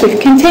 elevated. Yes, we've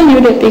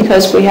continued it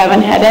because we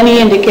haven't had any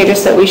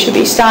indicators that we should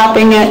be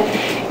stopping it,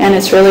 and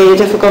it's really a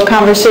difficult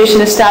conversation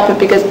to stop it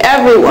because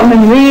every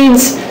woman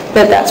reads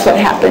that that's what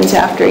happens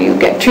after you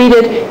get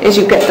treated, is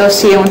you get those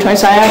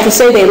CA-125. I have to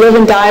say they live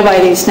and die by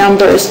these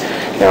numbers.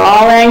 They're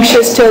all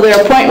anxious till their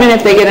appointment.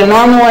 If they get a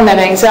normal one, that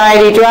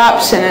anxiety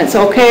drops and it's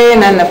okay,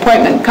 and then the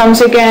appointment comes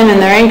again and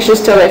they're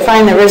anxious till they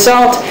find the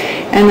result,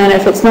 and then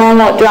if it's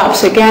normal, it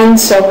drops again.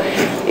 So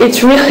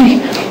it's really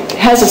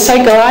has a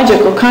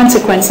psychological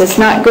consequence that's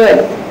not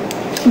good.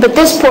 But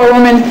this poor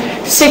woman,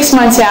 6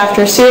 months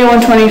after,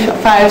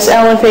 CA-125 is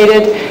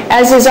elevated.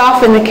 As is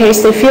often the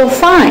case, they feel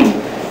fine.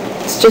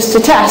 It's just a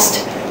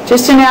test,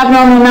 just an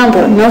abnormal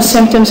number, no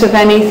symptoms of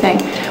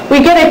anything. We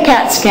get a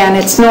CAT scan,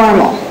 it's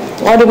normal.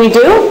 What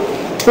do?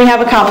 We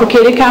have a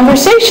complicated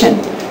conversation.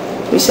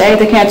 We say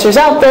the cancer's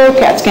out there,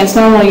 CAT scan's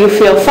normal, you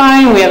feel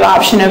fine. We have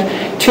option of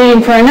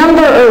treating for a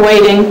number or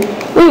waiting.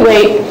 We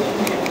wait.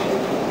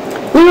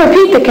 We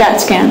repeat the CAT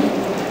scan.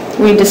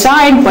 We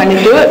decide when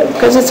to do it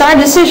because it's our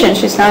decision.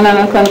 She's not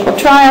on a clinical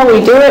trial.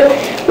 We do it.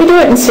 We do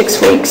it in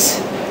 6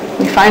 weeks.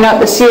 We find out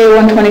the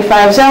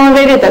CA-125 is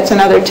elevated. That's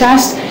another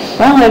test.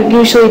 Well, it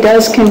usually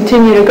does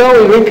continue to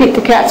go. We repeat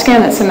the CAT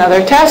scan. That's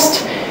another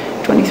test.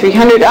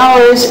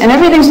 $2,300, and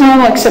everything's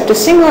normal except a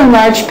single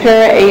enlarged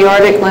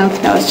para-aortic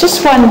lymph node. It's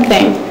just one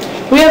thing.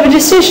 We have a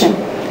decision.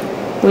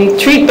 We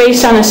treat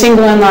based on a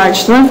single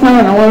enlarged lymph node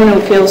in a woman who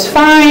feels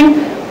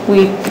fine.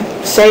 We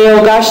say,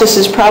 oh gosh, this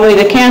is probably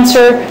the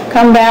cancer.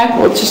 Come back.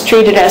 We'll just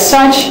treat it as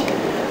such.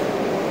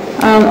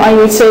 I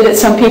would say that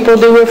some people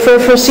do refer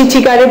for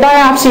CT-guided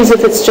biopsies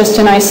if it's just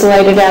an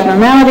isolated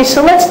abnormality,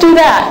 so let's do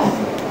that.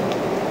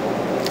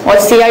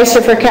 What's the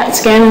ICER for CAT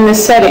scan in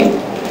this setting?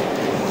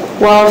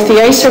 Well, if the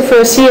ICER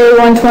for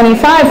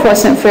CA-125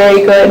 wasn't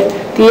very good,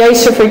 the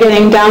ICER for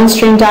getting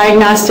downstream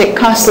diagnostic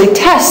costly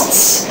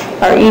tests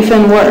are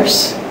even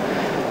worse.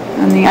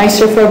 And the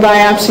ICER for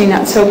biopsy,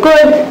 not so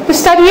good. The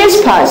study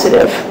is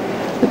positive.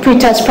 The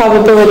pretest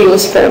probability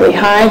was fairly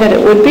high that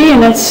it would be,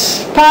 and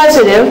it's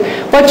positive.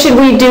 What should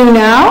we do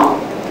now?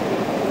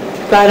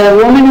 Got a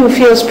woman who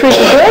feels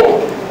pretty good.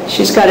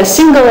 She's got a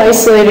single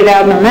isolated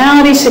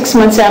abnormality 6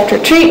 months after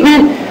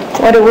treatment.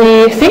 What do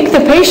we think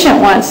the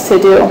patient wants to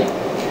do?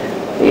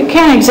 You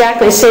can't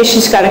exactly say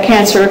she's got a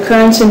cancer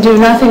recurrence and do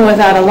nothing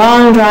without a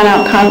long,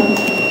 drawn-out,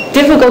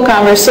 difficult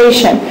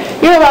conversation.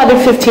 You're allowed to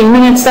 15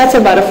 minutes. That's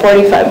about a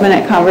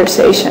 45-minute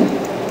conversation.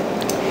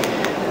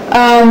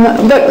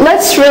 But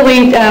let's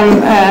really,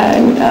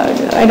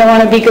 I don't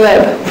want to be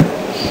glib.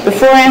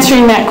 Before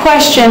answering that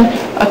question,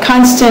 a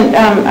constant,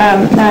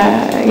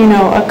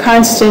 a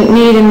constant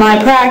need in my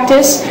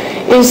practice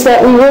is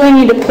that we really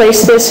need to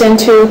place this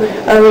into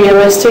a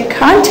realistic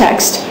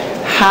context.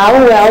 How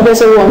well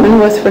does a woman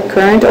with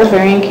recurrent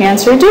ovarian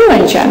cancer do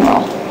in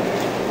general?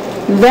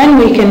 Then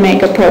we can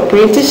make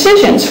appropriate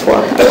decisions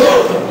for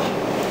her.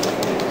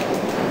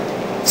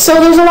 So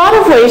there's a lot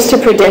of ways to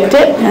predict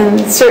it, and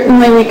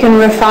certainly we can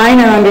refine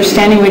our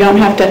understanding. We don't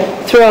have to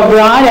throw a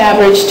broad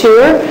average to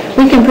her.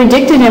 We can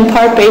predict it in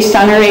part based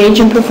on her age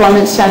and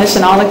performance status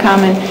and all the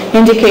common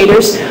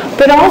indicators.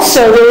 But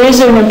also there is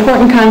an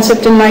important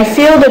concept in my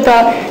field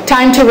about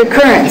time to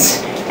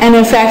recurrence. And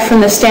in fact,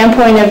 from the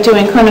standpoint of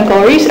doing clinical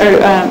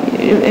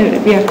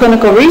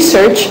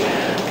research,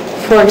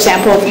 for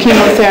example, of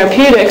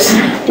chemotherapeutics,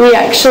 we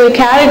actually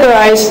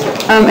categorize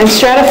and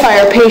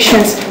stratify our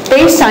patients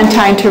based on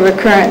time to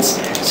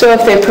recurrence. So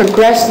if they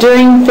progress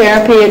during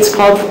therapy, it's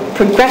called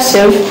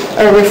progressive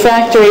or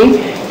refractory.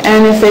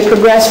 And if they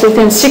progress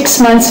within 6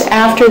 months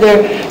after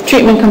their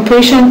treatment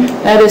completion,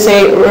 that is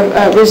a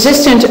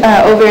resistant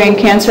ovarian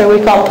cancer. We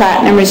call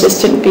platinum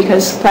resistant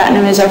because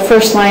platinum is our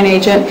first-line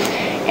agent.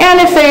 And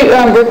if they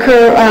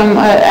recur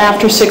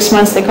after 6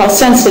 months, they call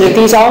sensitive.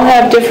 These all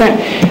have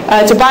different,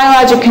 it's a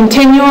biologic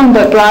continuum,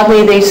 but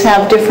broadly these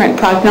have different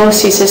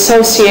prognoses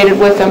associated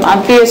with them.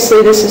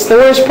 Obviously, this is the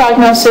worst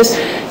prognosis,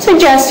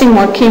 suggesting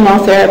more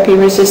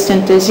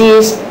chemotherapy-resistant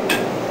disease.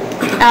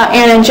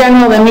 And in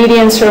general, the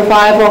median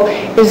survival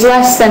is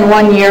less than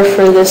 1 year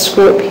for this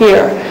group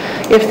here.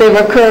 If they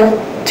recur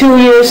 2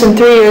 years and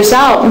 3 years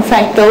out. In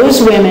fact,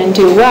 those women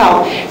do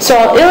well. So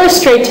I'll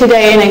illustrate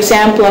today an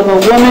example of a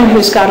woman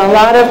who's got a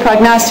lot of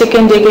prognostic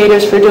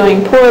indicators for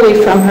doing poorly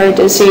from her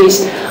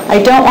disease.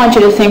 I don't want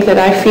you to think that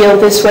I feel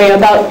this way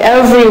about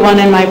everyone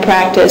in my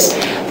practice.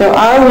 There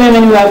are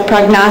women who have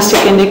prognostic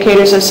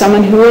indicators of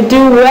someone who would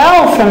do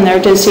well from their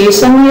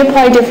disease, and we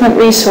apply different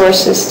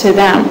resources to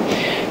them.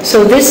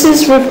 So this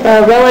is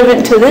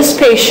relevant to this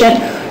patient.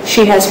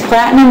 She has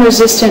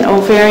platinum-resistant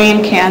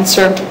ovarian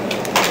cancer.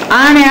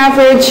 On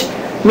average,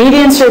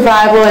 median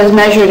survival is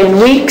measured in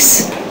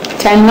weeks,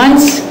 10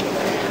 months.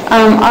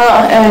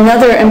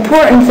 Another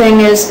important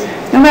thing is,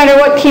 no matter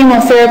what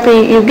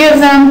chemotherapy you give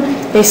them,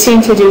 they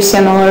seem to do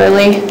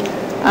similarly.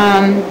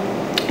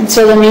 And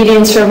so the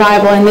median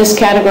survival in this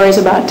category is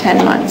about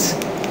 10 months.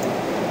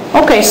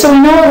 Okay, so we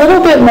know a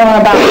little bit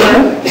more about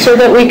her so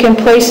that we can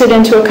place it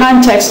into a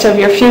context of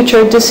your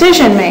future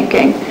decision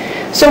making.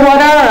 So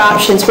what are our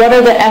options? What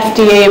are the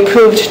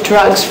FDA-approved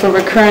drugs for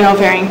recurrent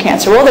ovarian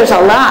cancer? Well, there's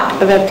a lot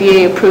of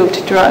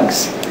FDA-approved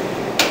drugs.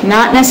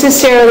 Not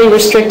necessarily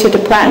restricted to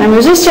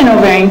platinum-resistant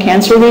ovarian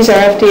cancer. These are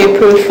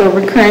FDA-approved for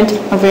recurrent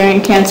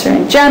ovarian cancer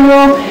in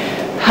general.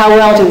 How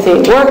well do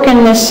they work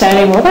in this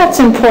setting? Well, that's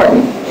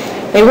important.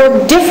 They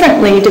work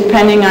differently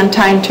depending on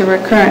time to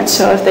recurrence.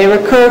 So if they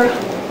recur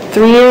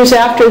 3 years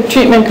after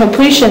treatment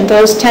completion,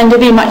 those tend to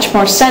be much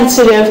more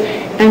sensitive,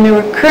 and the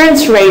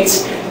recurrence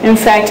rates, in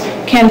fact,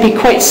 can be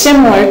quite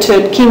similar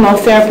to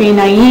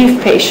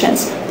chemotherapy-naive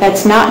patients.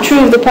 That's not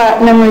true of the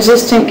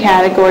platinum-resistant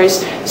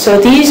categories. So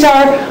these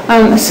are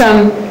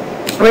some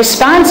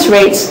response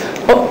rates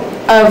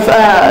of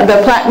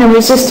the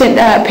platinum-resistant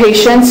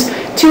patients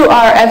to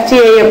our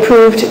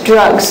FDA-approved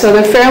drugs. So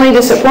they're fairly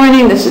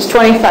disappointing. This is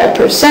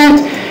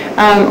 25%.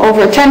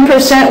 Over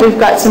 10%, we've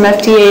got some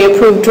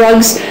FDA-approved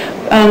drugs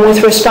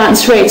with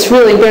response rates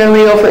really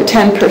barely over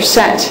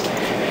 10%.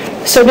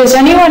 So does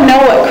anyone know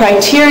what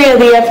criteria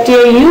the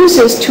FDA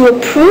uses to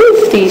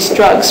approve these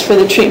drugs for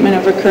the treatment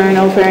of recurrent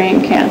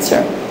ovarian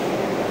cancer?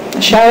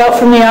 A shout out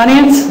from the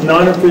audience?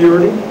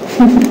 Non-inferiority?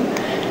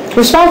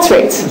 Response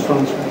rates.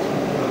 Response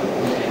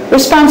rates.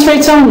 Response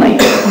rates only.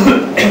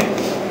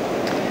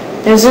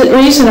 Is it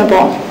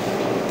reasonable?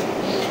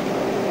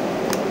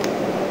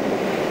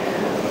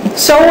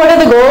 So what are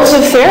the goals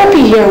of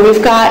therapy here?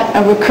 We've got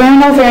a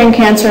recurrent ovarian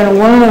cancer in a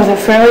woman with a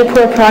fairly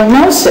poor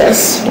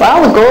prognosis.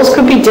 Well, the goals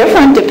could be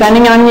different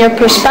depending on your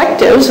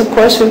perspectives. Of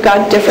course, we've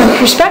got different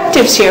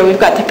perspectives here. We've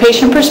got the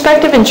patient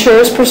perspective,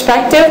 insurer's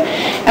perspective,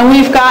 and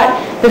we've got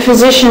the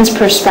physician's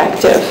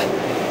perspective.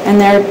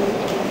 And their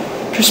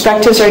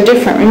perspectives are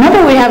different.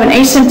 Remember, we have an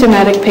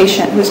asymptomatic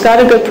patient who's got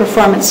a good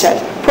performance set.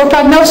 Poor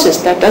prognosis.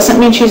 That doesn't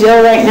mean she's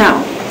ill right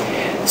now.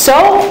 So,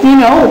 you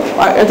know,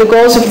 are the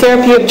goals of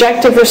therapy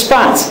objective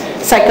response?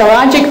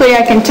 Psychologically,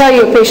 I can tell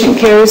you a patient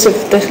cares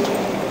if the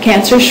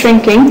cancer is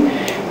shrinking.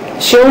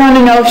 She'll want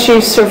to know if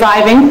she's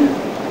surviving.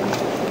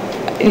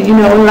 You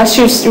know, unless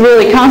you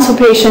really counsel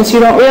patients, you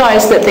don't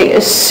realize that they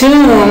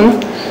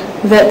assume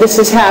that this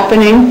is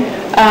happening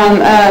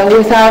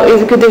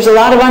there's a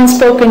lot of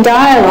unspoken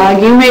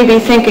dialogue. You may be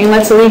thinking,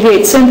 let's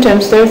alleviate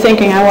symptoms. They're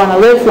thinking, I want to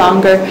live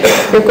longer.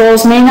 Your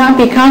goals may not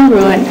be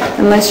congruent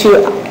unless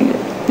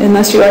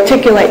you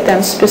articulate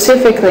them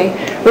specifically.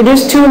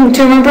 Reduce tumor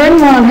burden.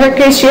 Well, in her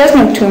case, she has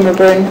no tumor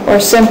burden or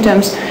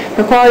symptoms.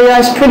 Her quality of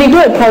life is pretty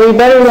good, probably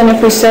better than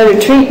if we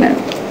started treatment.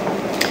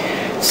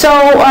 So,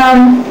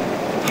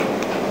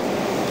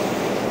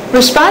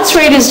 response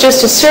rate is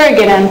just a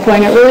surrogate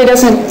endpoint. It really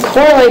doesn't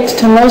correlate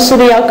to most of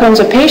the outcomes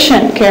a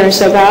patient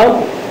cares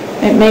about.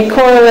 It may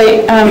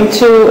correlate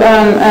to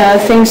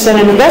things that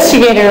an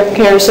investigator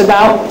cares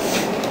about,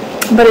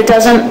 but it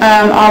doesn't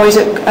always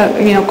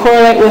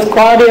correlate with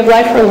quality of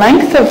life or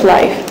length of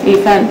life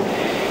even.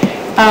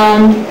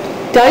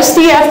 Does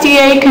the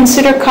FDA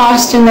consider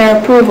cost in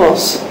their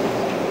approvals?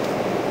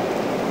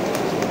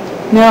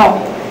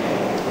 No.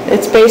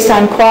 It's based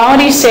on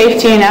quality,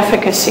 safety, and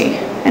efficacy.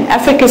 And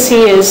efficacy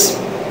is,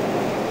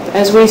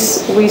 as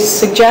we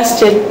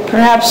suggested,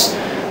 perhaps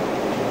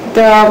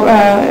they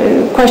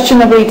are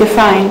questionably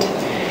defined.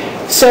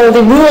 So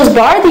the rules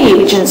bar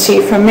the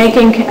agency from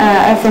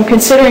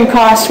considering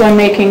cost when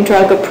making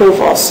drug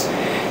approvals.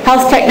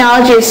 Health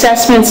technology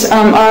assessments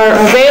are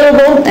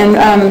available and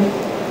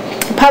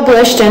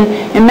published, and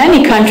in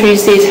many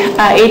countries these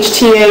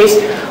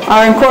HTAs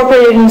are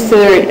incorporated into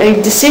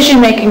their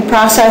decision-making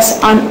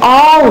process on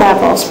all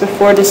levels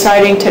before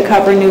deciding to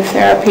cover new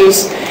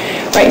therapies.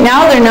 Right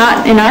now they're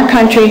not, in our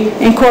country,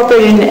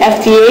 incorporated into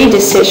FDA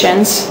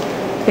decisions.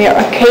 They are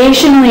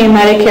occasionally in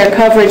Medicare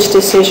coverage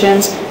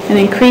decisions and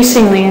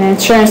increasingly in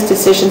insurance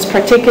decisions,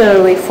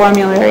 particularly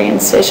formulary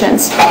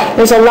decisions.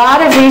 There's a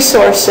lot of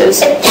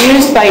resources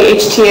used by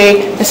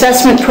HTA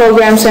assessment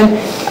programs, and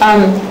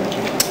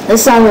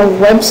this is on the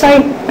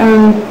website.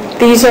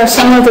 These are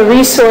some of the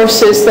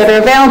resources that are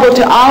available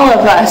to all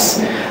of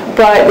us,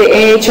 but the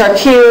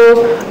AHRQ,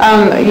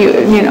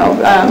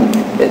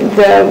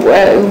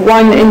 the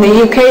one in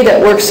the UK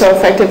that works so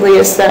effectively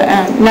is the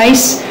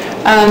NICE,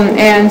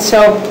 and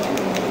so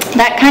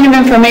That kind of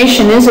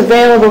information is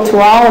available to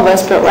all of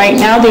us, but right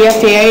now the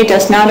FDA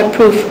does not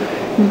approve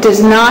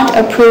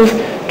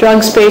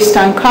drugs based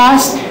on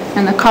cost,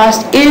 and the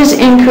cost is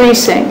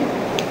increasing.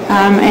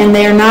 And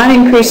they are not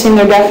increasing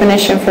their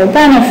definition for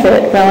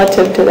benefit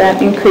relative to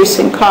that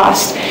increasing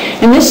cost.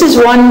 And this is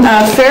one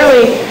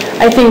fairly,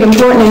 I think,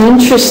 important and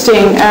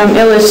interesting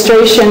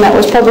illustration that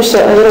was published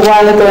a little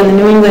while ago in the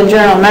New England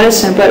Journal of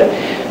Medicine, but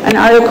an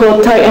article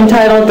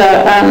entitled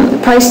The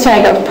Price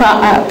Tag of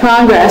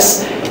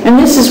Progress. And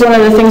this is one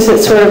of the things that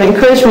sort of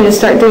encouraged me to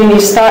start doing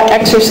these thought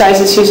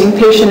exercises using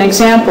patient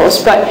examples.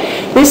 But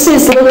this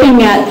is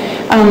looking at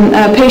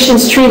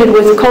patients treated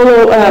with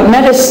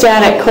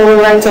metastatic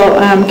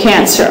colorectal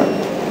cancer.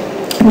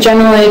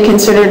 Generally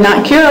considered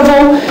not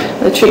curable.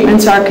 The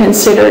treatments are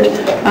considered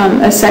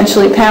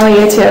essentially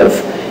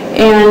palliative.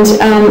 And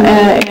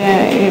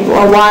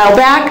a while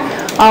back,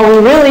 all we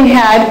really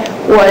had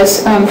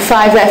was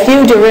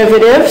 5-FU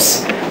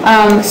derivatives.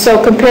 So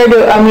compared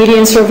to a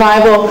median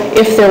survival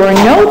if there were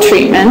no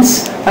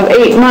treatments of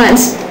 8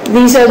 months,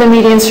 these are the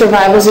median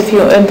survivals if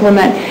you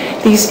implement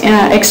these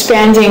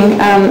expanding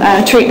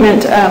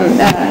treatment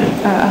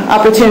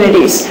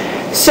opportunities.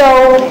 So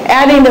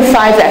adding the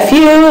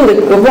 5-FU, the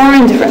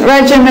gluvarin, different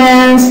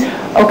regimens,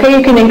 okay,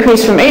 you can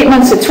increase from 8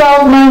 months to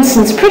 12 months,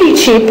 and it's pretty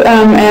cheap,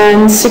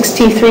 and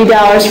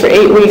 $63 for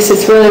 8 weeks.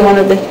 It's really one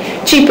of the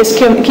cheapest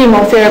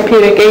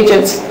chemotherapeutic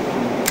agents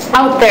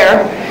out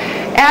there.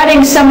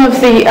 Adding some of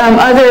the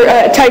other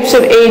types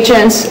of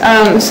agents,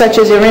 such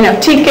as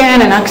irinotecan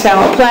and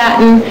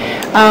oxaliplatin,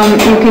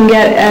 you can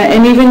get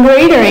an even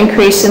greater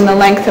increase in the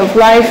length of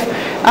life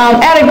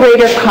at a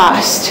greater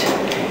cost.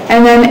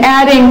 And then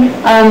adding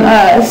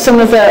some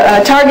of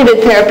the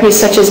targeted therapies,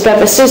 such as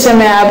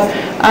bevacizumab,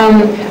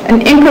 an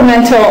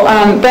incremental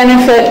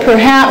benefit,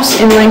 perhaps,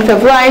 in length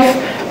of life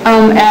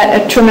at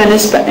a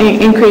tremendous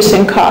increase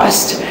in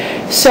cost.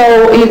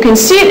 So you can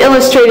see it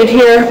illustrated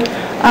here.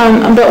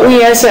 But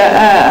we, as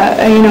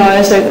a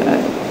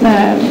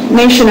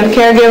nation of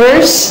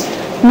caregivers,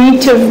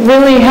 need to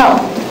really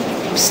help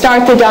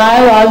start the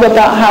dialogue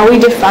about how we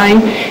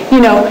define,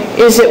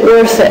 is it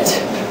worth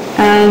it?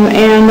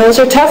 And those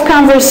are tough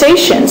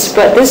conversations,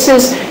 but this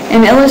is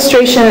an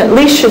illustration that at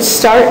least should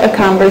start a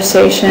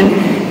conversation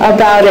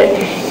about it.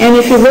 And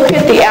if you look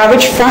at the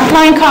average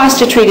frontline cost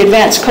to treat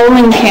advanced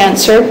colon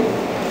cancer,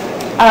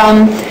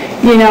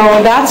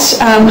 that's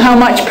how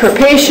much per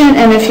patient,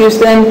 and if you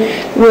then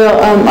will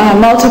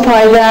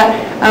multiply that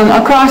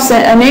across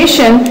a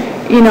nation,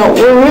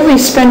 we're really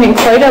spending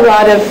quite a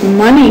lot of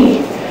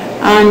money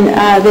on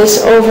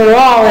this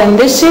overall, and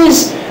this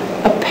is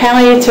a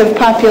palliative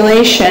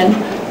population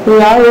who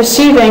are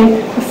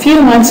receiving a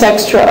few months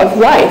extra of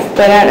life,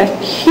 but at a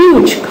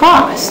huge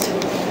cost.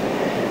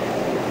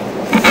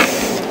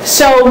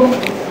 So,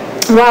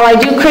 while I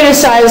do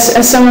criticize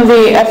some of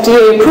the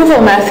FDA approval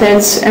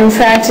methods, in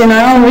fact, in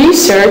our own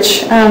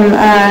research,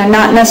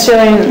 not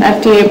necessarily in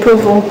FDA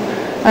approval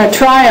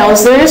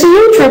trials, there is a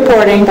huge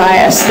reporting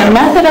bias. The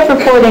method of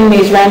reporting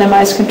these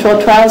randomized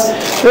controlled trials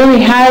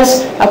really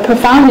has a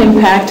profound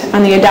impact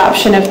on the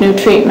adoption of new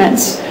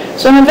treatments.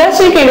 So an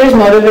investigator is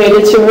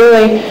motivated to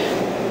really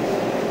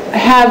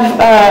have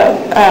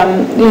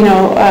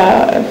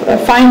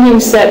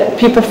findings that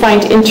people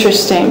find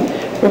interesting.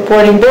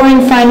 Reporting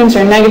boring findings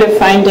or negative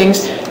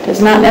findings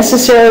does not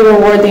necessarily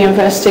reward the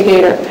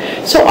investigator.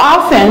 So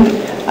often,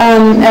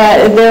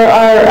 there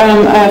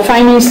are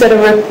findings that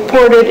are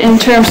reported in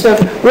terms of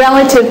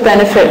relative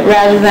benefit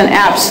rather than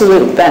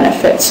absolute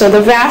benefit. So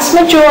the vast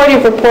majority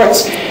of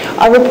reports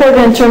are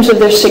reported in terms of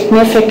their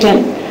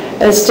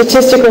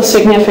statistical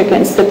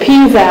significance, the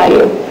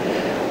p-value.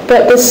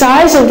 But the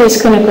size of these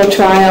clinical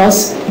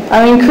trials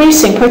are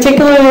increasing,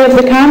 particularly of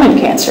the common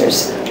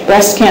cancers.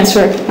 Breast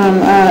cancer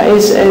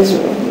is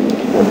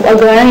a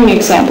glaring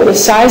example. The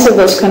size of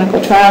those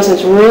clinical trials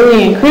is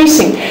really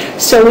increasing.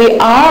 So we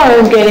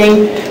are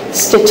getting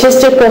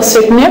statistical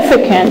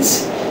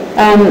significance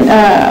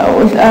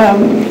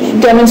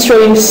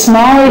demonstrating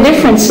smaller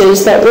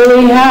differences that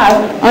really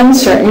have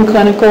uncertain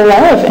clinical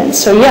relevance.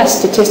 So yes,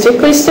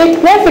 statistically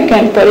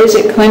significant, but is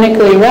it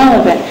clinically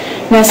relevant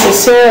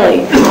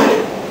necessarily?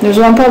 There's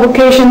one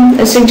publication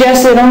that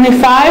suggests that only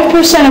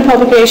 5% of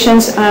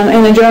publications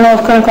in the Journal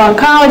of Clinical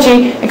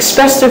Oncology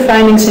express their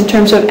findings in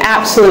terms of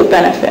absolute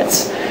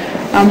benefits.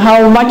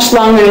 How much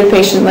longer did the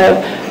patient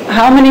live?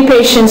 How many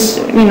patients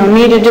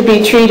needed to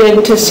be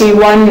treated to see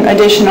one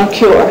additional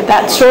cure?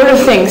 That sort of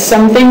thing.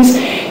 Some things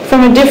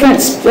from a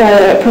different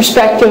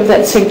perspective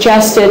that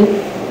suggested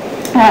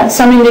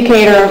some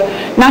indicator of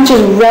not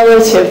just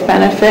relative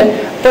benefit,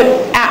 but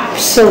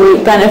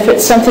absolute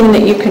benefit, something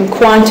that you can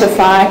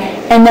quantify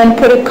and then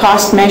put a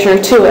cost measure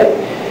to it.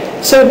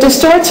 So it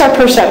distorts our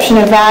perception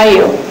of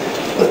value.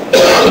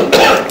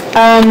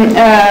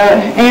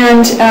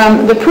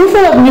 The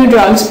approval of new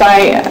drugs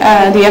by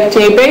the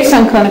FDA based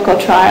on clinical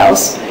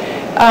trials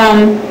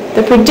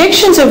the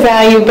predictions of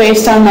value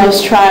based on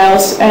those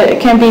trials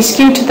can be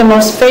skewed to the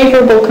most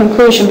favorable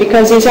conclusion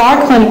because these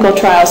are clinical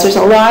trials. There's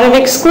a lot of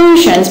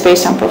exclusions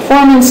based on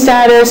performance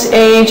status,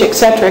 age,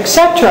 etc.,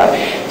 etc.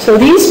 So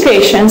these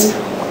patients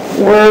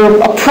were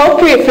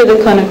appropriate for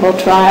the clinical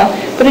trial,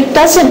 but it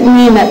doesn't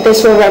mean that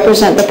this will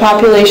represent the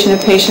population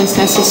of patients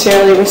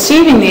necessarily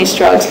receiving these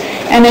drugs.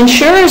 And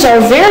insurers are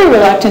very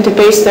reluctant to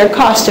base their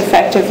cost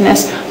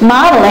effectiveness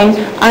modeling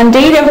on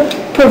data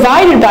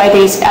provided by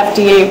these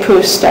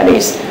FDA-approved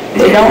studies.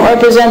 They don't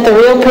represent the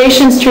real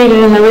patients treated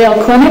in the real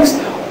clinics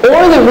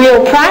or the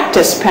real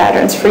practice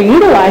patterns for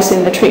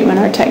utilizing the treatment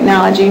or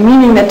technology,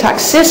 meaning that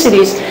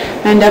toxicities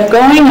end up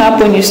going up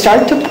when you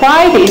start to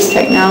apply these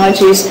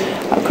technologies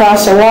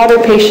across a wider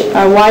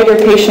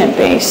patient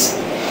base.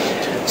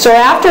 So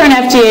after an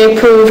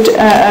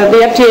the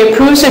FDA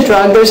approves a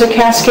drug, there's a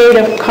cascade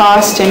of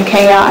cost and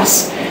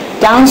chaos.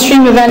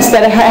 Downstream events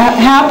that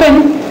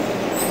happen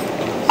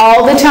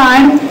all the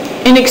time,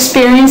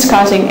 inexperience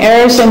causing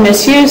errors and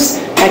misuse,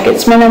 that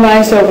gets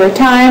minimized over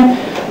time.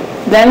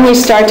 Then we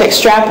start to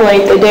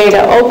extrapolate the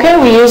data. Okay,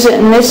 we use it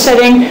in this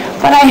setting,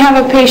 but I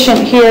have a patient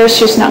here,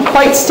 she's not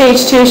quite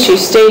stage 2,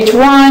 she's stage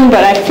 1,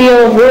 but I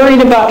feel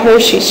worried about her,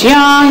 she's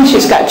young,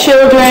 she's got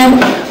children,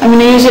 I'm going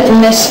to use it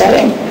in this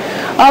setting.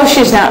 Oh,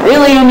 she's not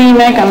really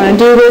anemic, I'm going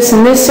to do this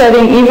in this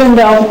setting, even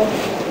though,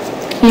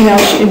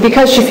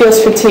 because she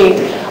feels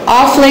fatigued.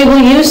 Off-label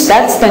use,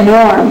 that's the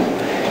norm.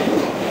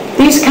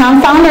 These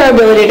confound our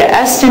ability to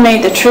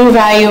estimate the true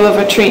value of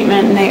a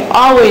treatment, and they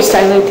always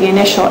dilute the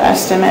initial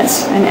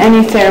estimates in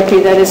any therapy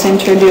that is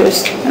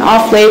introduced. And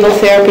off-label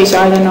therapies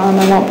are the norm.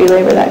 I won't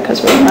belabor that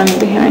because we're running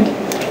behind.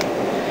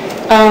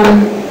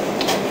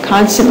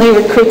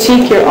 Constantly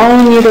critique your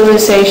own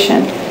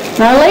utilization.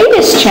 And our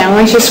latest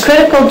challenge is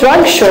critical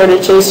drug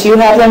shortages. You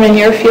have them in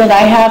your field,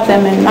 I have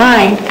them in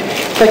mine.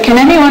 But can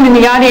anyone in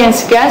the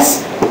audience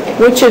guess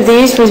which of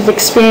these we've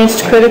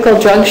experienced critical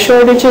drug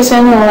shortages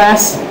in the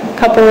last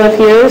couple of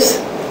years?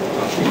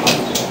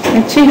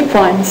 The cheap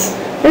ones.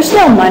 There's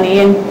no money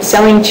in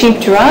selling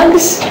cheap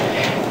drugs.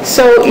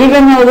 So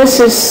even though this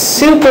is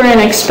super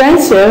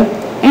inexpensive,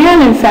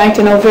 and in fact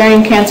in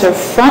ovarian cancer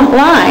front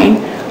line,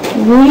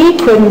 we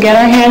couldn't get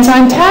our hands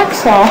on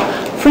Taxol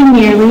for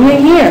nearly a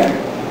year.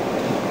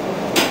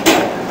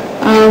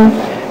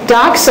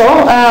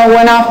 Doxil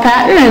went off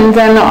patent and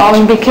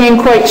then became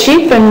quite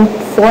cheap, and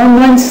 4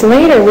 months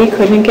later we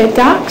couldn't get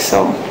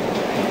Doxil.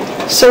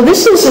 So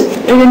this is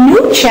a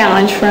new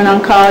challenge for an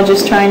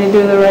oncologist trying to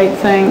do the right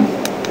thing.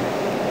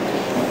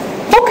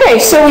 Okay,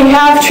 so we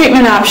have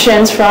treatment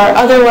options for our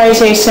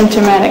otherwise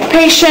asymptomatic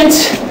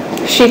patients.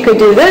 She could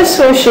do this,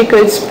 or she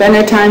could spend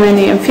her time in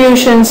the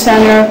infusion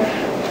center.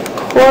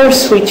 Of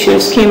course, we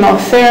choose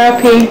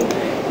chemotherapy.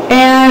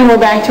 And we're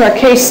back to our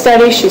case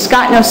study. She's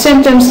got no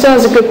symptoms, still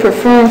has a good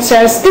performance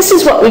status. This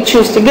is what we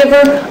choose to give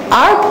her.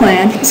 Our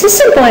plan is a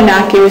simple,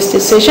 innocuous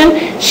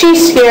decision.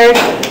 She's scared.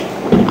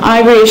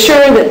 I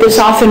reassure that this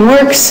often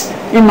works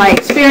in my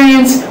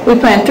experience. We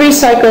plan 3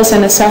 cycles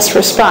and assess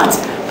response.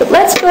 But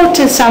let's go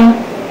to some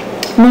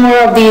more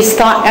of these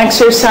thought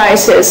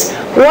exercises.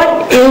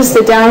 What is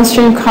the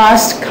downstream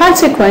cost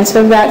consequence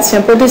of that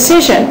simple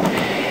decision?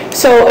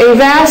 So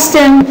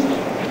Avastin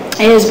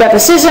is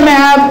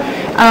bevacizumab.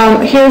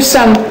 Here's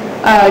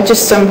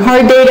just some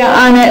hard data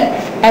on it.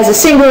 As a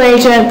single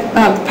agent,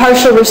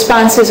 partial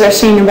responses are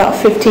seen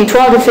about 12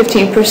 to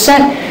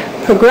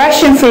 15%.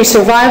 Progression-free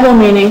survival,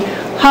 meaning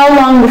how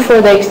long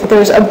before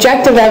there's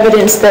objective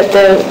evidence that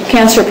the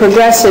cancer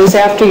progresses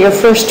after your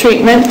first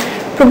treatment.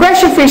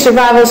 Progression-free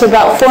survival is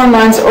about 4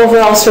 months.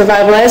 Overall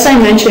survival, as I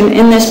mentioned,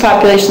 in this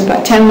population is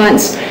about 10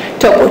 months.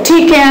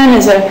 Topotecan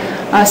is a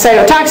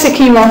cytotoxic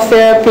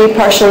chemotherapy.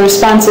 Partial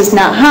response is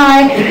not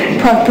high.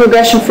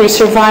 Progression-free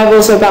survival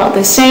is about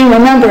the same.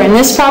 Remember, in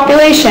this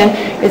population,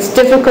 it's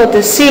difficult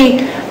to see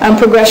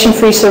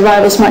progression-free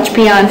survival is much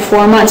beyond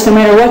 4 months, no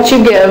matter what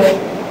you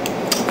give.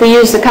 If we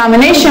use the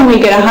combination, we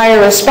get a higher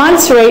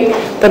response rate,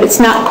 but it's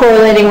not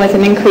correlating with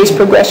an increased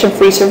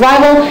progression-free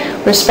survival.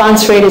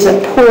 Response rate is a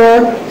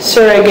poor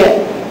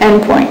surrogate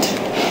endpoint.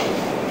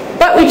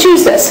 But we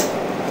choose this.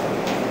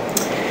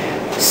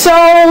 So,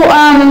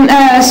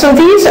 so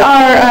these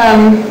are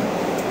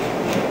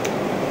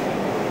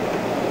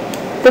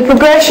the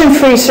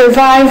progression-free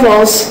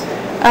survivals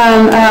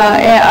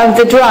of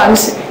the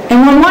drugs.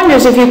 And one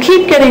wonders, if you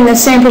keep getting the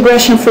same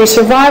progression-free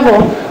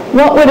survival,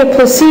 what would a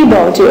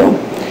placebo do?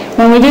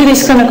 When we do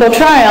these clinical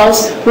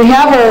trials, we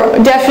have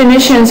our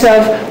definitions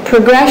of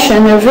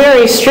progression. They're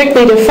very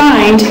strictly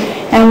defined,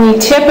 and we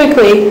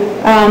typically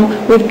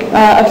would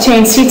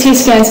obtain CT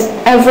scans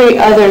every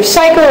other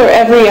cycle or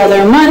every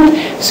other month.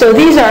 So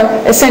these are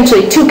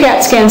essentially 2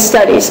 CAT scan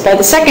studies. By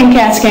the second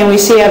CAT scan, we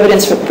see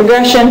evidence of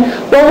progression.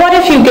 Well, what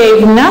if you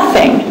gave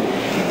nothing?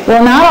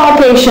 Well, not all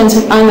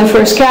patients on the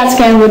first CAT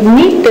scan would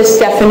meet this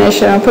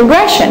definition of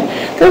progression.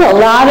 There are a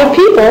lot of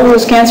people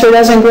whose cancer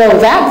doesn't grow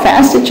that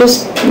fast, it's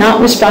just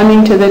not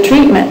responding to the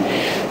treatment.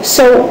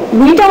 So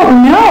we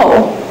don't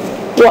know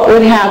what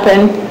would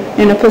happen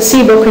in a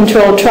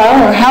placebo-controlled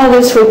trial or how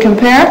this would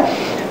compare,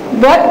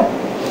 but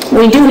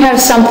we do have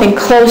something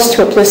close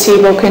to a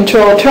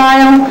placebo-controlled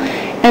trial,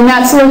 and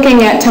that's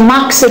looking at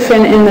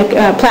tamoxifen in the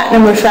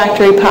platinum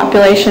refractory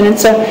population. And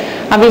so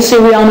obviously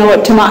we all know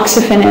what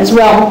tamoxifen is.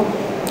 Well,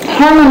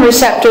 hormone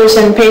receptors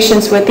in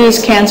patients with these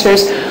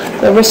cancers,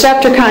 the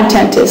receptor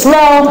content is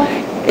low.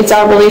 It's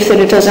our belief that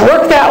it doesn't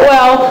work that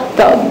well.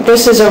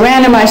 This is a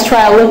randomized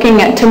trial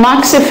looking at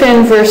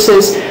tamoxifen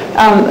versus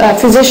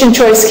physician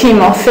choice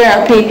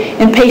chemotherapy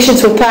in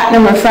patients with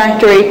platinum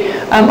refractory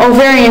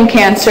ovarian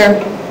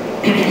cancer.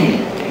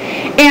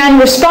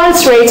 And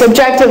response rates,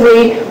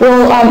 objectively,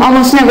 we'll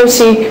almost never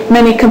see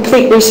many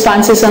complete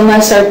responses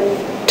unless our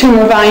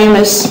tumor volume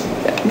is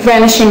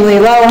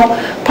vanishingly low.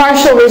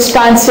 Partial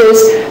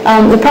responses,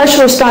 the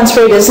partial response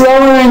rate is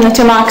lower in the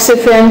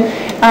tamoxifen,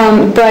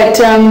 but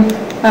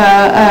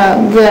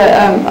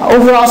the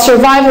overall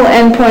survival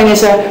endpoint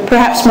is a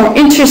perhaps more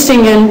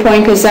interesting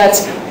endpoint because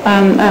that's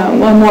a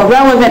more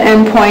relevant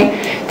endpoint.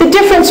 The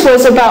difference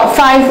was about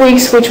 5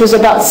 weeks, which was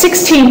about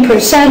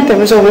 16%. There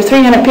was over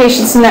 300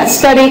 patients in that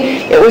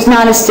study. It was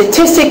not a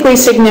statistically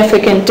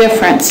significant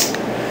difference.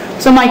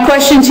 So my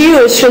question to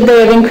you is, should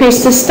they have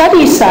increased the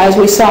study size?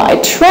 We saw a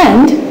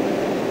trend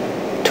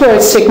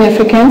towards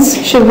significance.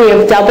 Should we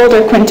have doubled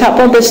or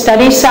quintupled the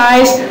study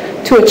size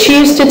to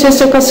achieve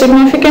statistical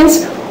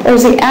significance? Or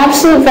is the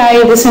absolute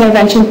value of this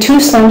intervention too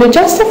slim to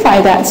justify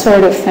that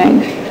sort of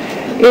thing?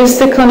 Is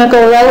the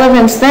clinical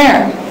relevance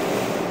there?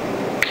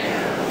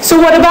 So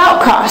what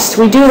about cost?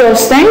 We do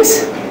those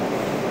things.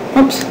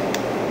 Oops.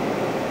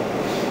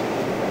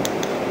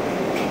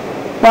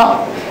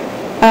 Well,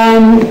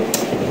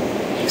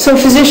 so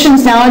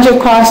physicians' knowledge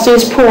of cost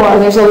is poor.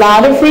 There's a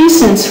lot of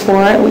reasons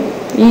for it.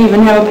 You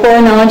even have a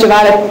poor knowledge of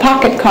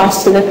out-of-pocket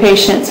costs to the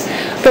patients.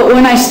 But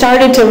when I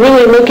started to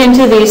really look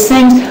into these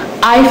things,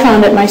 I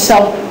found it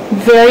myself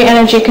very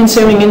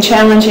energy-consuming and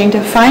challenging to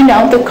find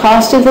out the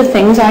cost of the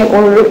things I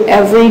order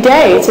every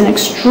day. It's an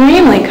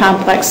extremely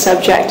complex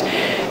subject,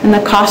 and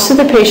the cost of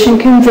the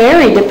patient can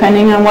vary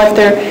depending on what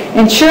their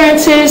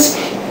insurance is,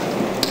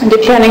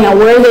 depending on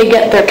where they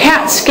get their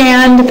CAT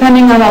scan,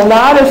 depending on a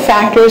lot of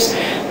factors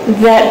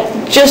that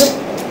just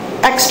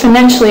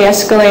exponentially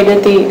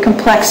escalated the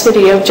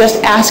complexity of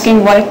just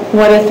asking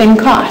what a thing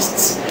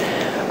costs.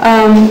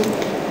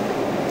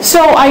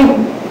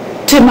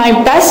 To my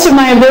best of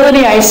my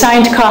ability, I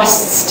assigned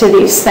costs to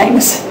these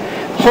things.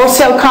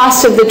 Wholesale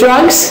costs of the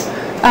drugs,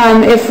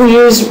 if we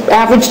use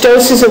average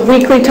doses of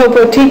weekly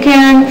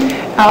topotecan,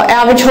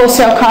 average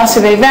wholesale cost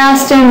of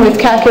Avastin, we've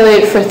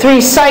calculated for 3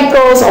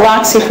 cycles,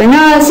 Aloxi for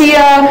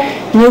nausea,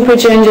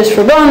 Neupogen just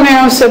for bone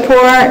marrow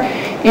support,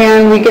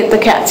 and we get the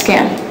CAT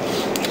scan.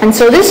 And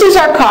so this is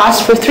our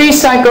cost for 3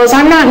 cycles.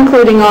 I'm not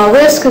including all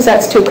this because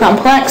that's too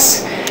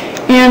complex.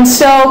 And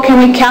so can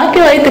we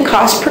calculate the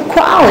cost per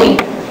quality?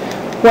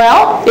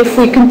 Well, if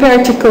we compare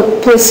it to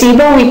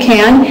placebo, we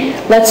can.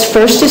 Let's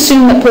first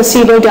assume that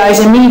placebo dies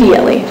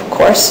immediately. Of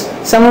course,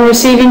 someone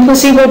receiving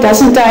placebo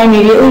doesn't die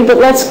immediately, but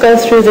let's go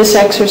through this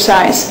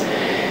exercise.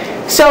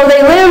 So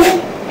they live,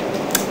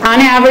 on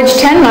average,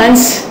 10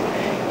 months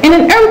in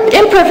an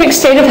imperfect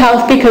state of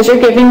health because you're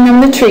giving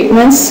them the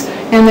treatments,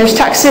 and there's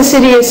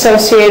toxicity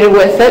associated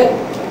with it.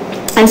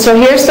 And so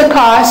here's the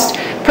cost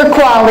per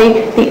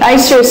quality. The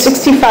ICER is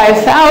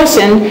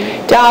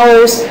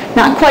 $65,000,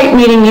 not quite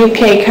meeting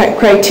UK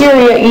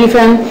criteria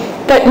even,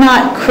 but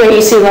not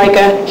crazy like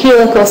a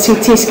helical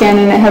CT scan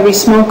in a heavy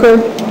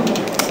smoker.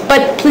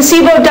 But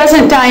placebo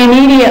doesn't die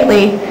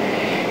immediately.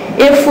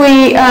 If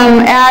we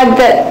add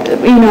that,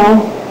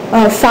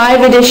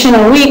 5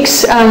 additional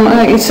weeks,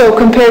 so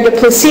compared to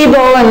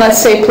placebo, and let's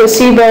say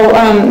placebo,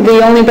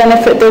 the only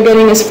benefit they're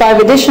getting is 5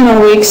 additional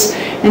weeks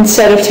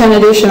instead of 10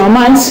 additional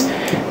months,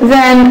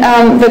 then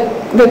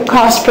the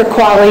cost per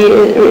quality,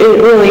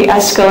 it really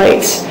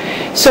escalates.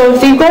 So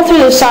if you go through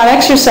the SOT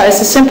exercise,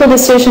 the simple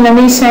decision of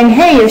me saying,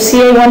 hey, your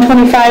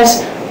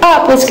CA-125's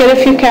up, let's get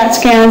a few CAT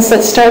scans,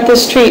 let's start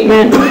this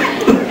treatment,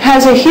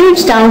 has a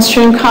huge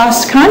downstream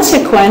cost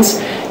consequence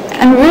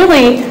and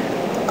really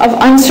of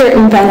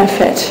uncertain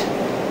benefit,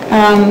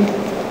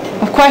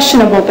 of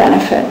questionable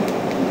benefit.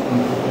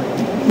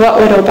 What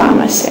would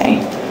Obama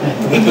say?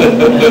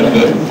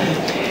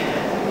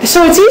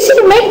 So it's easy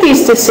to make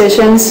these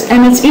decisions,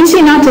 and it's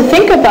easy not to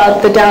think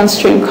about the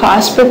downstream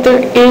cost, but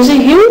there is a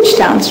huge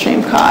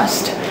downstream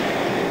cost.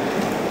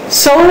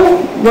 So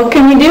what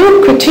can we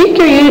do? Critique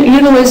your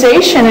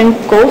utilization and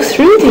go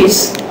through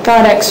these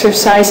thought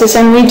exercises.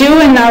 And we do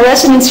in our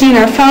residency and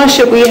our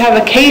fellowship, we have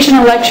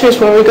occasional lectures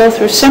where we go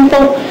through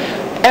simple,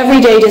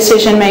 everyday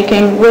decision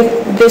making with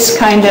this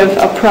kind of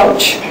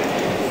approach.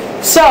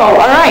 So, all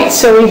right,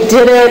 so we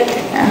did it.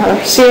 Her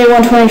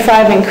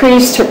CA-125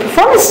 increased. Her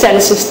performance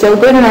status is still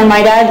good, and I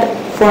might add,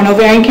 for an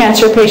ovarian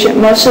cancer patient,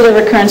 most of the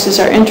recurrences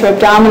are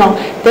intra-abdominal.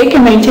 They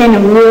can maintain a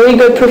really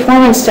good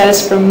performance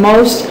status for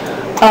most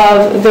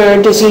of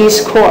their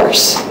disease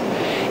course.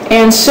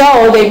 And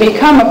so they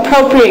become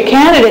appropriate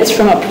candidates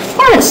from a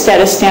performance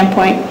status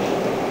standpoint,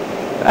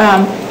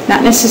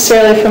 not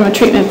necessarily from a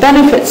treatment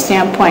benefit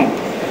standpoint.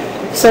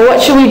 So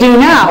what should we do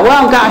now?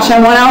 Well, gosh,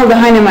 I'm 1 hour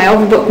behind in my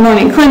overbooked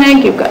morning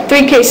clinic. You've got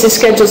 3 cases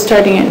scheduled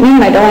starting at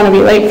noon. I don't want to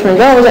be late for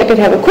those. I could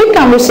have a quick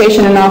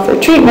conversation and offer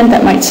treatment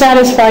that might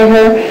satisfy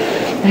her.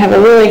 I have a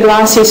really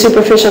glossy,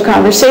 superficial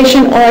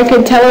conversation, or I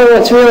could tell her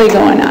what's really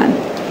going on.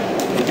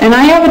 And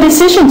I have a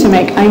decision to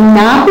make. I'm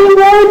not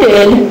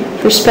rewarded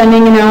for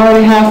spending an hour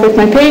and a half with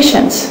my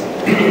patients.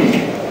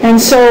 And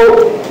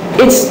so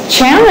it's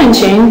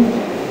challenging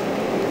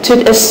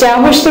to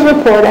establish the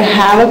rapport, to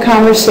have a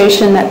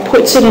conversation that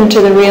puts it into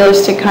the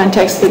realistic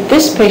context that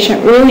this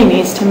patient really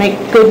needs to make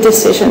good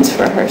decisions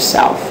for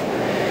herself.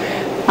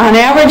 On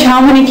average, how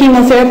many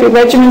chemotherapy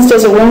regimens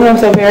does a woman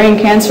with ovarian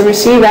cancer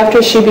receive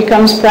after she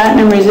becomes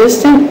platinum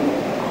resistant?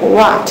 A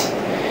lot.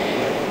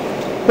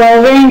 While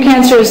ovarian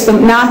cancer is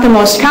not the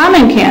most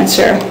common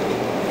cancer,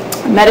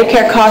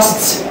 Medicare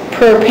costs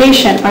per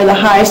patient are the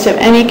highest of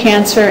any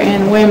cancer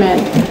in women.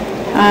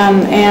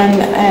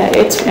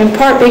 It's in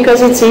part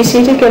because it's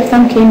easy to give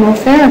them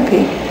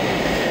chemotherapy.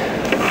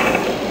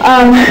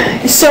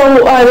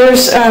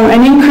 There's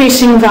an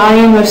increasing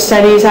volume of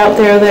studies out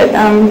there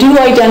that do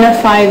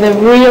identify the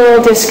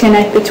real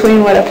disconnect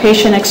between what a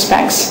patient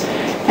expects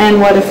and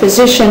what a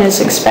physician is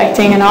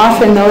expecting, and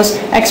often those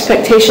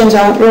expectations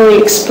aren't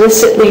really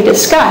explicitly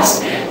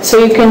discussed. So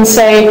you can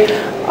say,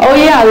 oh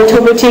yeah, the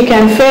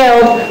topotecan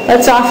failed,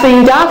 let's offer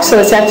you Doxil,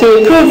 it's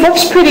FDA approved,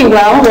 works pretty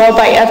well. Well,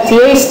 by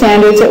FDA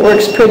standards, it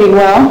works pretty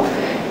well.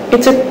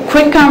 It's a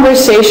quick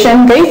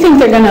conversation. They think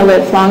they're going to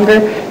live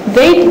longer.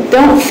 They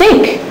don't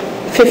think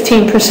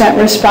 15%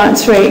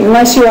 response rate.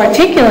 Unless you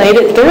articulate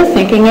it, they're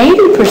thinking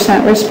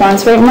 80%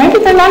 response rate. Maybe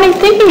they're not even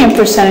thinking in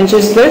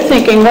percentages. They're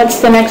thinking,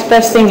 what's the next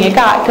best thing you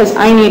got, because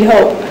I need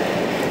hope.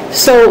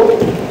 So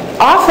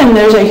often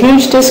there's a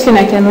huge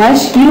disconnect.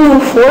 Unless you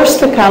force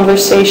the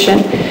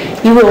conversation,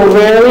 you will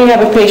rarely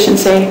have a patient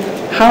say,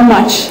 how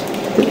much,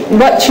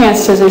 what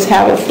chance does this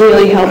have of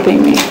really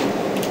helping me?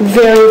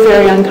 Very,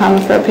 very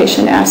uncommon for a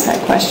patient to ask that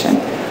question.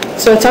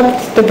 So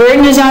the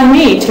burden is on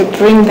me to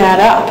bring that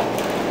up.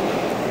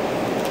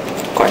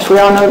 Of course, we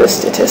all know this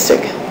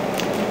statistic.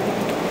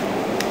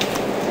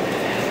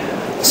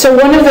 So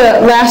one of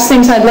the last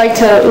things I'd like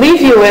to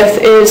leave you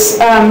with is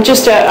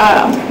just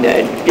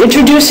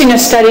introducing a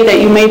study that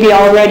you may be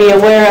already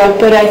aware of,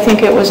 but I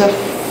think it was a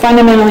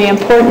fundamentally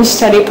important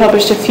study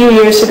published a few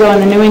years ago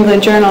in the New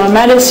England Journal of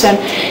Medicine.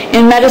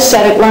 In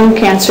metastatic lung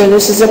cancer,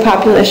 this is a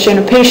population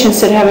of patients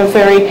that have a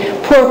very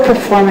poor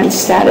performance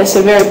status,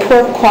 a very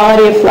poor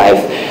quality of life,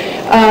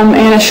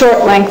 and a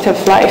short length of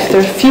life.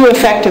 There are few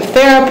effective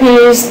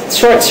therapies,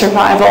 short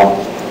survival,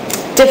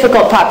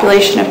 difficult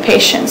population of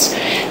patients.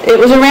 It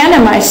was a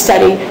randomized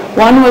study.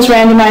 One was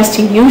randomized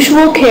to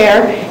usual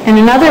care, and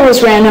another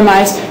was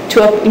randomized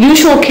to a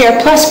usual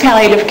care plus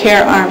palliative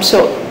care arm,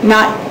 so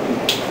not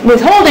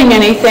withholding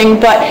anything,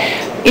 but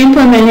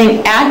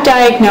implementing at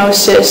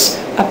diagnosis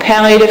a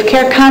palliative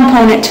care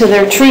component to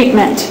their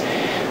treatment.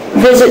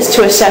 Visits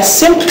to assess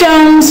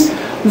symptoms,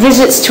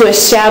 visits to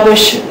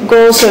establish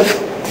goals of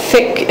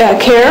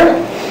care,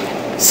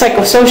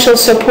 psychosocial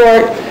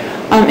support.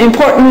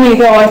 Importantly,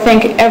 though, I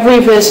think every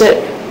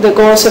visit, the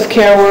goals of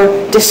care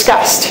were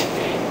discussed.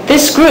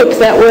 This group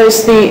that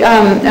was the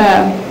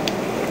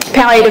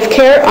palliative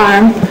care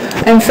arm,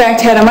 in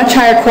fact, had a much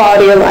higher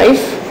quality of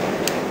life.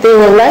 They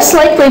were less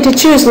likely to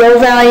choose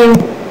low-value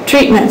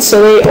treatments,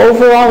 so they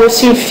overall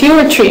received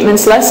fewer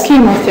treatments, less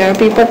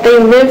chemotherapy, but they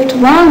lived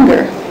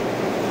longer.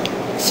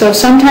 So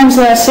sometimes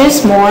less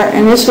is more,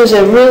 and this was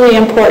a really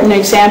important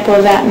example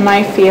of that in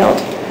my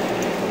field.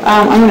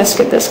 I'm going to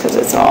skip this because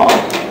it's all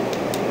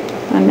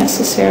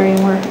unnecessary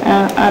and we're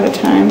out of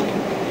time.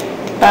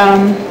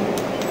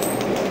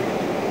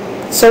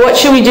 So what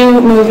should we do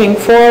moving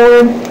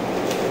forward?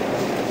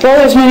 Well,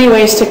 there's many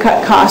ways to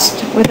cut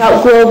costs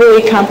without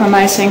globally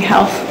compromising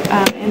health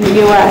in the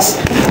U.S.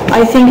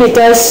 I think it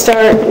does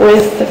start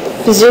with the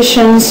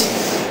physicians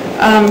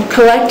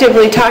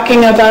collectively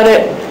talking about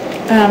it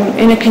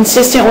in a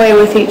consistent way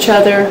with each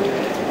other,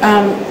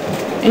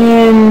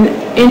 in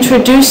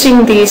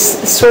introducing these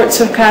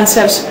sorts of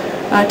concepts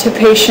to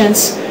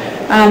patients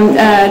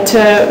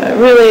to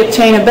really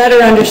obtain a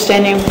better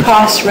understanding of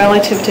cost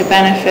relative to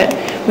benefit.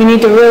 We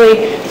need to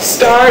really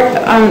start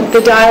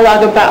the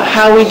dialogue about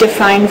how we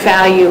define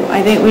value.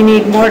 I think we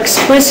need more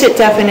explicit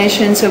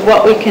definitions of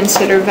what we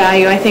consider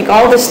value. I think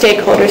all the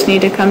stakeholders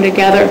need to come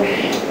together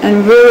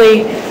and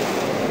really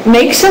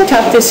make some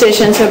tough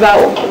decisions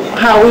about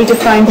how we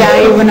define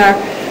value in our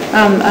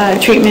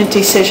treatment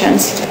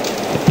decisions.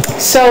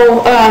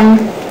 So I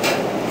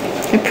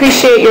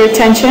appreciate your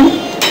attention.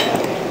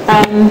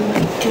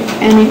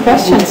 Any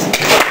questions?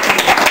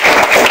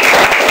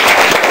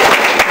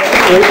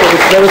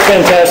 That was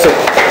fantastic.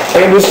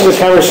 I think this is a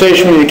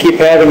conversation we need to keep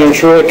having, and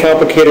it's a really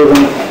complicated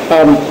one.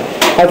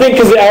 I think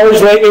because the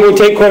hour's late, we will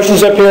take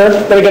questions up here.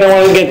 But again, I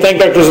want to thank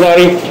Dr.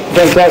 Zanotti.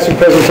 Fantastic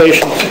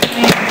presentation.